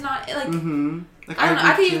Instagram is not, like... Like, I don't know.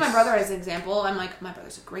 I could use my brother as an example. I'm like, my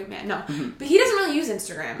brother's a great man. No. But he doesn't really use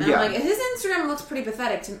Instagram. And I'm like, his Instagram looks pretty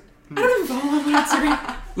pathetic to me. I don't even follow him on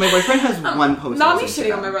Instagram. My boyfriend has one post. Not me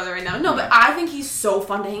shitting on my brother right now. No, but I think he's so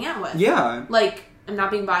fun to hang out with. Yeah. Like... I'm not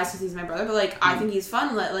being biased because he's my brother, but, like, I think he's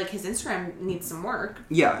fun. Like, his Instagram needs some work.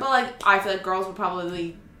 Yeah. But, like, I feel like girls would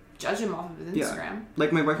probably... judge him off of his Instagram. Yeah.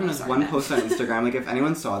 Like, my boyfriend has one post on Instagram. Like, if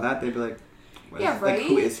anyone saw that, they'd be like, right? Like,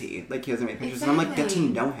 who is he? Like, he doesn't make pictures. And I'm like, get to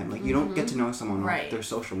know him. Like, you don't get to know someone on their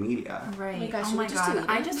social media. Right. Oh my god.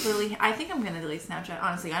 I think I'm gonna delete Snapchat.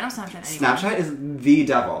 Honestly, I don't Snapchat anymore. Snapchat is the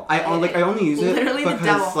devil. I only use it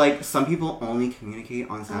because, like, some people only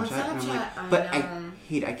communicate on Snapchat. And I'm like, but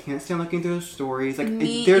I can't stand looking through those stories. Like,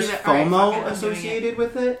 there's FOMO associated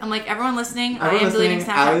with it. I'm like, everyone listening, I am deleting Snapchat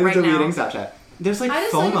right now. I am deleting Snapchat. There's like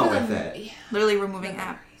FOMO with it. Yeah. Literally removing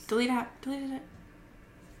app. Deleted it.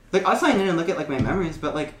 Like, I'll sign in and look at like my memories,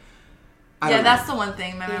 but like... that's the one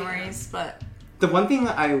thing, my memories, but... The one thing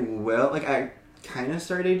that I will, like, I kind of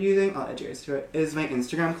started using, I'll add yours to it, is my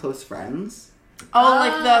Instagram close friends. Oh,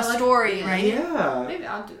 like the story, right? Yeah. Maybe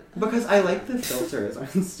I'll do that. Because I like the filters on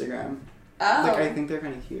Instagram. Oh. Like, I think they're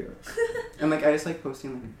kind of cute. And, like, I just like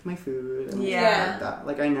posting, like, my food and like that.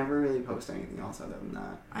 Like, I never really post anything else other than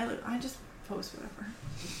that. I just post whatever.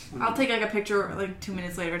 I'll take, like, a picture, like, 2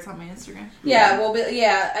 minutes later. It's on my Instagram.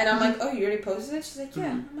 And I'm like, oh, you already posted it? She's like, yeah.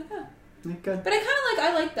 I'm like, oh. Good. But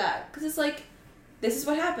I like that. Because it's like, this is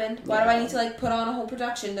what happened. Why do I need to, like, put on a whole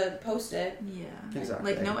production to post it? Yeah.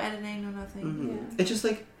 Exactly. Like, no editing, no nothing. Yeah. It's just,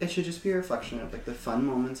 like, it should just be a reflection of, like, the fun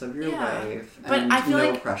moments of your life. But and I feel no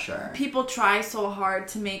like pressure. People try so hard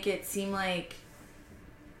to make it seem like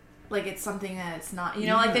it's something that it's not. You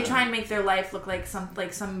know, like, they try and make their life look like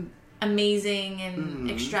some amazing and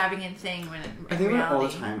extravagant thing when I think about it all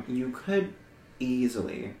the time. You could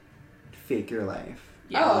easily fake your life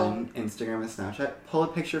on Instagram and Snapchat. Pull a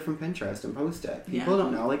picture from Pinterest and post it. People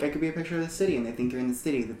don't know. Like, I could be a picture of the city and they think you're in the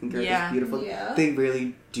city. They think you're this beautiful. Yeah. They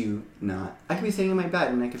really do not. I could be sitting in my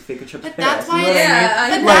bed and I could fake a trip to Paris. That's why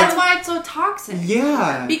that's why it's so toxic.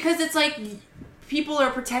 Yeah. Because it's like people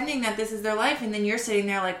are pretending that this is their life, and then you're sitting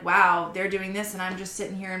there like, wow, they're doing this, and I'm just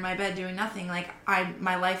sitting here in my bed doing nothing. Like,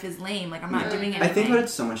 my life is lame. Like, I'm not doing anything. I think about it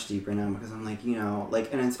so much deeper now because I'm like, you know,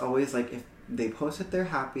 like, and it's always like, if they post that they're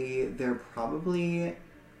happy, they're probably,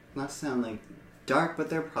 not to sound like dark, but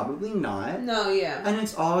they're probably not. No, yeah. And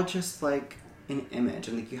it's all just like an image,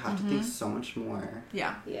 and like you have to think so much more.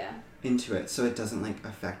 Yeah. Into it, so it doesn't like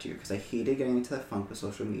affect you. Because I hated getting into the funk with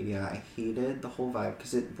social media. I hated the whole vibe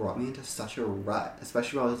because it brought me into such a rut,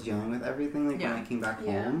 especially while I was dealing with everything. Like when I came back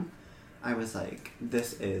home, I was like,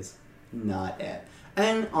 this is not it.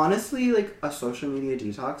 And honestly, like a social media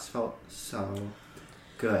detox felt so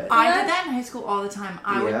good. I did that in high school all the time.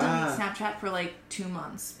 I would delete Snapchat for like 2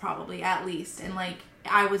 months, probably at least, and like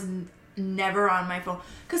I was never on my phone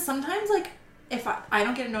because sometimes like. If I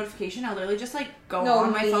don't get a notification, I'll literally just, like, go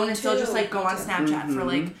on my phone and still just, like, go on Snapchat for,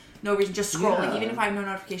 like, no reason. Just scroll, like, even if I have no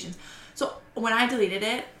notifications. So, when I deleted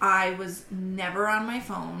it, I was never on my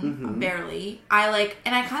phone, barely.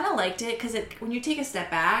 And I kind of liked it, because when you take a step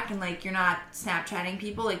back and, like, you're not Snapchatting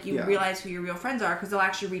people, like, you realize who your real friends are, because they'll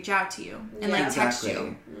actually reach out to you and, like, text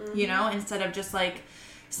you, you know, instead of just, like,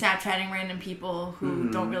 Snapchatting random people who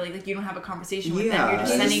don't really, like, you don't have a conversation with them. You're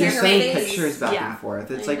just sending your face. Pictures back and forth.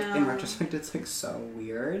 It's like, in retrospect, it's like so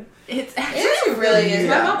weird. It actually really is.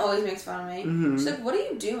 My mom always makes fun of me. She's like, what are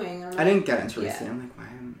you doing? I didn't get into it. I'm like, why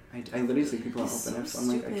am I literally see people don't open it, so I'm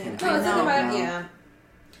like, I can't. No, it's like about it,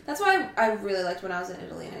 That's why I really liked when I was in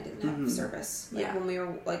Italy and I didn't have service. Like, when we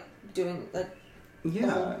were, like, doing, like, the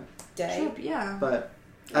whole day. Trip, But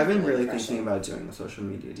I've been really thinking about doing the social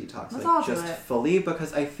media detox, like, just fully,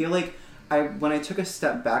 because I feel like when I took a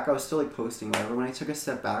step back, I was still, like, posting whatever. When I took a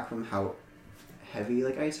step back from how heavy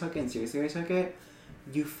like I took it and seriously I took it,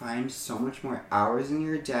 you find so much more hours in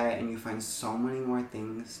your day and you find so many more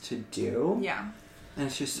things to do. Yeah. And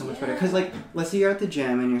it's just so much better. Because, like, let's say you're at the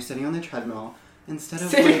gym and you're sitting on the treadmill. Instead of,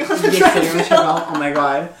 sitting like, on the sitting on the treadmill. Oh, my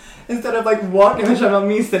God. Instead of, like, walking the treadmill,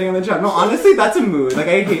 me sitting on the treadmill. Honestly, that's a mood. Like,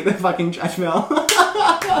 I hate the fucking treadmill.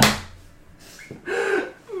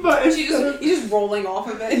 But it's you're just rolling off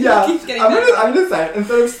of it. Yeah. I'm just saying,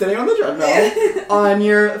 instead of sitting on the treadmill on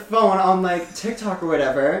your phone on, like, TikTok or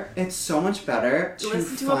whatever, it's so much better to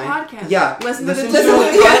listen to a podcast. Yeah. Listen to a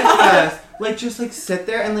podcast. Like, just, like, sit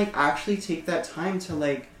there and, like, actually take that time to,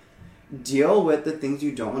 like, deal with the things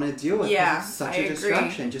you don't want to deal with. Yeah, it's such a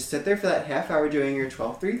distraction. Just sit there for that half hour doing your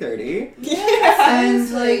 12-3:30. Yeah.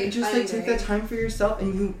 And, like, just, like, take that time for yourself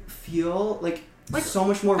and you feel, like so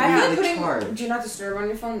much more really charged. Do not disturb on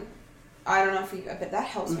your phone. I don't know if you, but that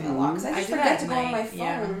helps me a lot because I just forget to go on my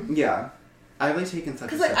phone. Yeah. I've, like, taken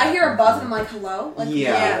such a because, like, I hear a buzz and I'm like, hello? Like,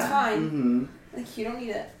 yeah, it's fine. Mm-hmm. Like, you don't need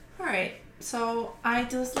it. Alright. So, I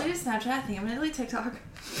deleted Snapchat. I think I'm gonna delete TikTok.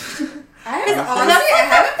 I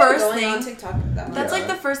haven't first been going thing on TikTok that much. That's like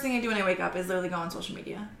the first thing I do when I wake up is literally go on social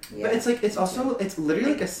media. Yeah. But it's like it's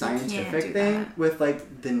literally like a scientific thing with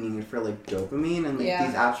like the need for like dopamine and like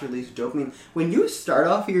these apps release dopamine. When you start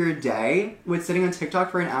off your day with sitting on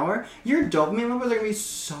TikTok for an hour, your dopamine levels are gonna be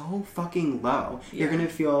so fucking low. Yeah. You're gonna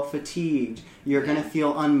feel fatigued. You're gonna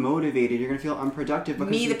feel unmotivated. You're gonna feel unproductive.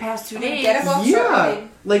 Because the past 2 days. Yeah,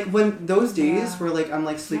 like when those days where like I'm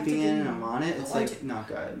like sleeping in and I'm on it, it's like not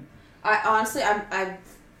good. I've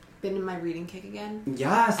been in my reading kick again.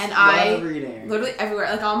 Yes, and love reading. Literally everywhere,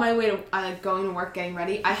 like on my way to going to work, getting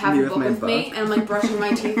ready, I have a book with me, and I'm like brushing my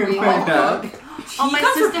teeth, reading my book. Oh, my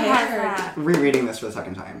sister has that. Rereading this for the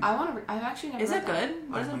second time. I want to. I've actually never. Is it good? That.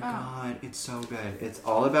 What is it about? Oh my god, it's so good. It's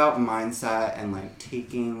all about mindset and like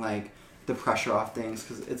taking like the pressure off things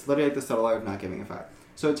because it's literally like the subtle art of not giving a fuck.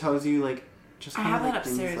 So it tells you like. I have that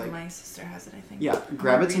upstairs. Like, my sister has it, I think. Yeah,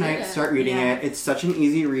 grab it tonight. Start reading it. It's such an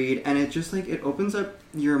easy read, and it just like it opens up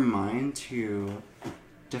your mind to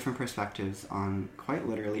different perspectives on quite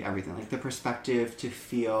literally everything. Like the perspective to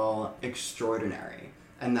feel extraordinary,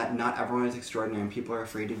 and that not everyone is extraordinary, and people are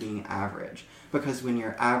afraid of being average. Because when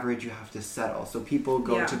you're average, you have to settle. So people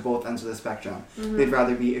go to both ends of the spectrum. Mm-hmm. They'd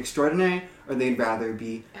rather be extraordinary, or they'd rather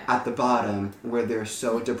be at the bottom, where they're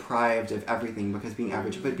so deprived of everything because being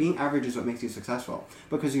average. But being average is what makes you successful.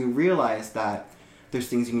 Because you realize that there's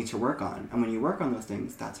things you need to work on. And when you work on those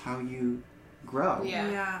things, that's how you grow.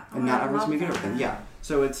 Yeah. And not everyone's going to be good at everything. Yeah.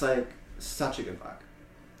 So it's like such a good book.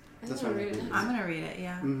 That's what I'm gonna read it.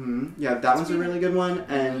 Yeah. Mm-hmm. Yeah, that one's a really good one.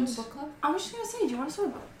 And I was just gonna say, do you want to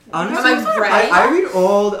start? Honestly, I read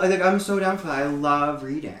old. Like I'm so down for that. I love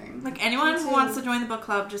reading. Like anyone who wants to join the book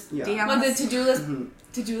club, just DM like us. the to-do list.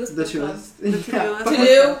 To-do list. The to-do list.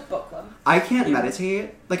 To-do book club. I can't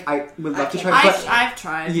meditate. Like I would love to try. But I've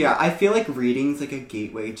tried. Yeah, I feel like reading's like a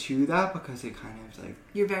gateway to that because it kind of like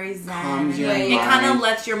you're very zen. It kind of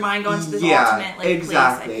lets your mind go into this ultimate like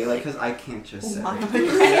exactly. place. Like because I can't just sit. I'm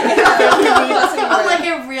like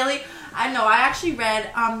it really. I know. I actually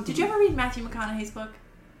read. Did you ever read Matthew McConaughey's book?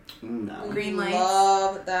 No. Green Lights.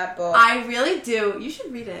 Love that book. I really do. You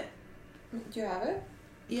should read it. Do you have it?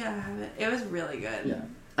 Yeah, I have it. It was really good. Yeah.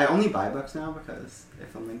 I only buy books now because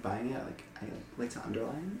if I'm like buying it, I like to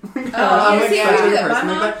underline.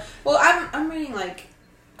 Well, I'm reading like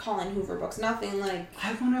Colleen Hoover books. Nothing like.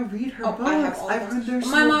 I want to read her books. I have all I've heard they're so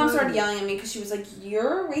My mom good. started yelling at me because she was like, "You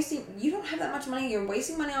don't have that much money. You're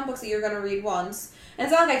wasting money on books that you're gonna read once." And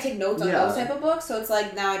it's not like I take notes on those type of books. So it's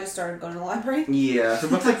like now I just started going to the library. Yeah, for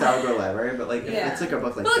books like that, I would go to the library. But like, if it's like a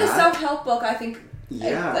book like that, but like a self-help book, I think.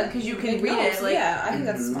 Yeah, because you can read it. Like, yeah, I think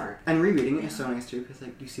that's smart. And rereading it is so nice too because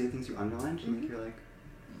like you see the things you underlined and like, you're like,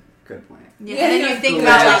 good point. Yeah, and then you think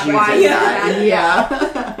about like why you did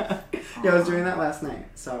that. Yeah, I was doing that last night,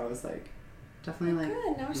 so I was like, definitely like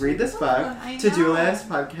read this book. To-do list,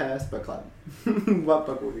 podcast, book club. What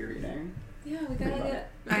book will we be reading? Yeah, we gotta get.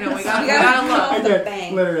 I know we gotta look.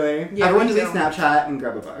 Bang. Literally, everyone delete Snapchat and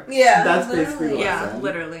grab a book. Yeah, that's basically what I said.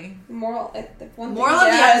 Literally. Moral of the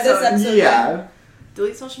episode. Yeah.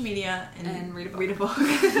 Delete social media and read a book. Read a book.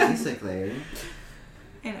 Basically.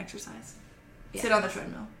 And exercise. Yeah. Sit on the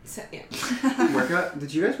treadmill. Workout.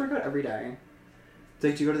 Did you guys work out every day?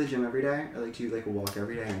 Like, do you go to the gym every day, or like do you like walk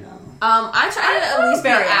every day or no? I try to at least be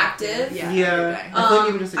active. Yeah. I feel like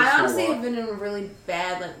even just like I honestly have been in a really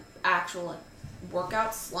bad actual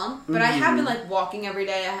workout slump, but I have been like walking every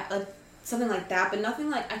day, like something like that, but nothing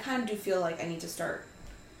like I kind of do feel like I need to start.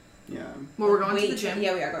 Yeah. Well, we're going to the gym.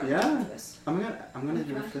 Yeah, we are going. Yeah. To this. I'm gonna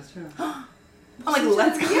do this too. I'm like,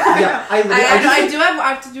 let's go. Yeah, I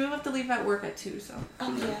have to leave at work at 2, so.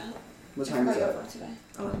 Oh yeah. What time is it? Today.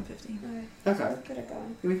 11:50. Okay. Good at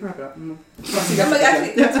going. We can wrap it up. We'll see each other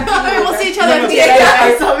at the gym.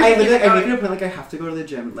 I make it a point, like, I have to go to the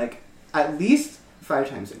gym, like, at least 5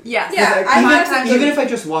 times a week. Yeah. Even if I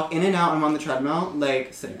just walk in and out and I'm on the treadmill,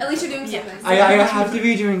 like, sitting. At least you're doing something. I have to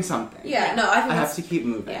be doing something. Yeah, no, I think I have to keep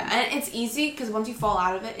moving. Yeah, and it's easy because once you fall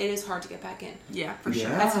out of it, it is hard to get back in. Yeah, for sure.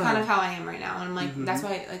 That's kind of how I am right now, and I'm like, that's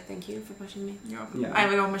why, like, thank you for pushing me. You're welcome. Yeah. I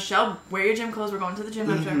go, Michelle, wear your gym clothes. We're going to the gym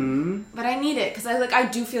after. But I need it because I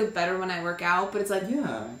do feel better when I work out. But it's like,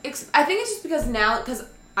 I think it's just because now, because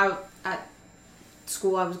at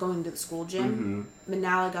school I was going to the school gym, but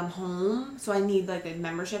now like I'm home, so I need like a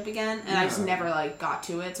membership again, and I just never like got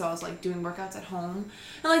to it. So I was like doing workouts at home,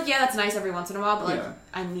 and like that's nice every once in a while, but like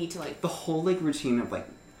I need to like the whole like routine of like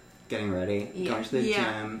getting ready, going to the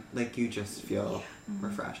gym, like you just feel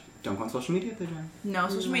refreshed. Don't go on social media at the gym. No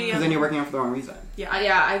social media, because then you're working out for the wrong reason. I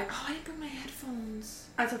didn't bring my headphones.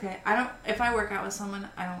 That's okay. I don't. If I work out with someone,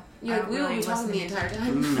 I don't. Yeah, we were talking the entire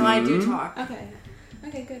time. No, I do talk.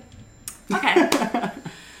 Okay, good. Okay.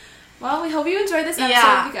 Well, we hope you enjoyed this episode.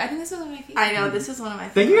 Yeah. I think this was one of my favorites. I know, this is one of my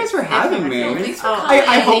favorites. Thank you guys for having me. Thanks for coming.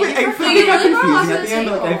 I hope it got confusing at the end,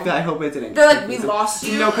 but like, I hope it didn't. They're like, we lost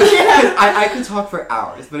you. No, because I could talk for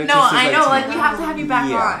hours, but it just I know, like, we have to have you back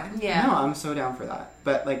on. Yeah. No, I'm so down for that.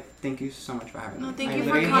 But, like, thank you so much for having me. No, thank you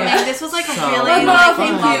for coming. This was, like, a really, fun. I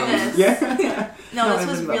love this. Yeah. No, this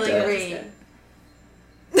was really great.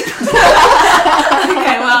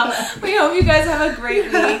 Okay, well, we hope you guys have a great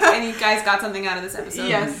week and you guys got something out of this episode.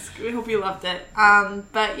 Yes, we hope you loved it.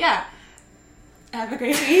 But yeah, have a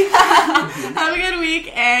great week. Have a good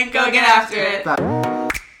week and go get after it. Bye.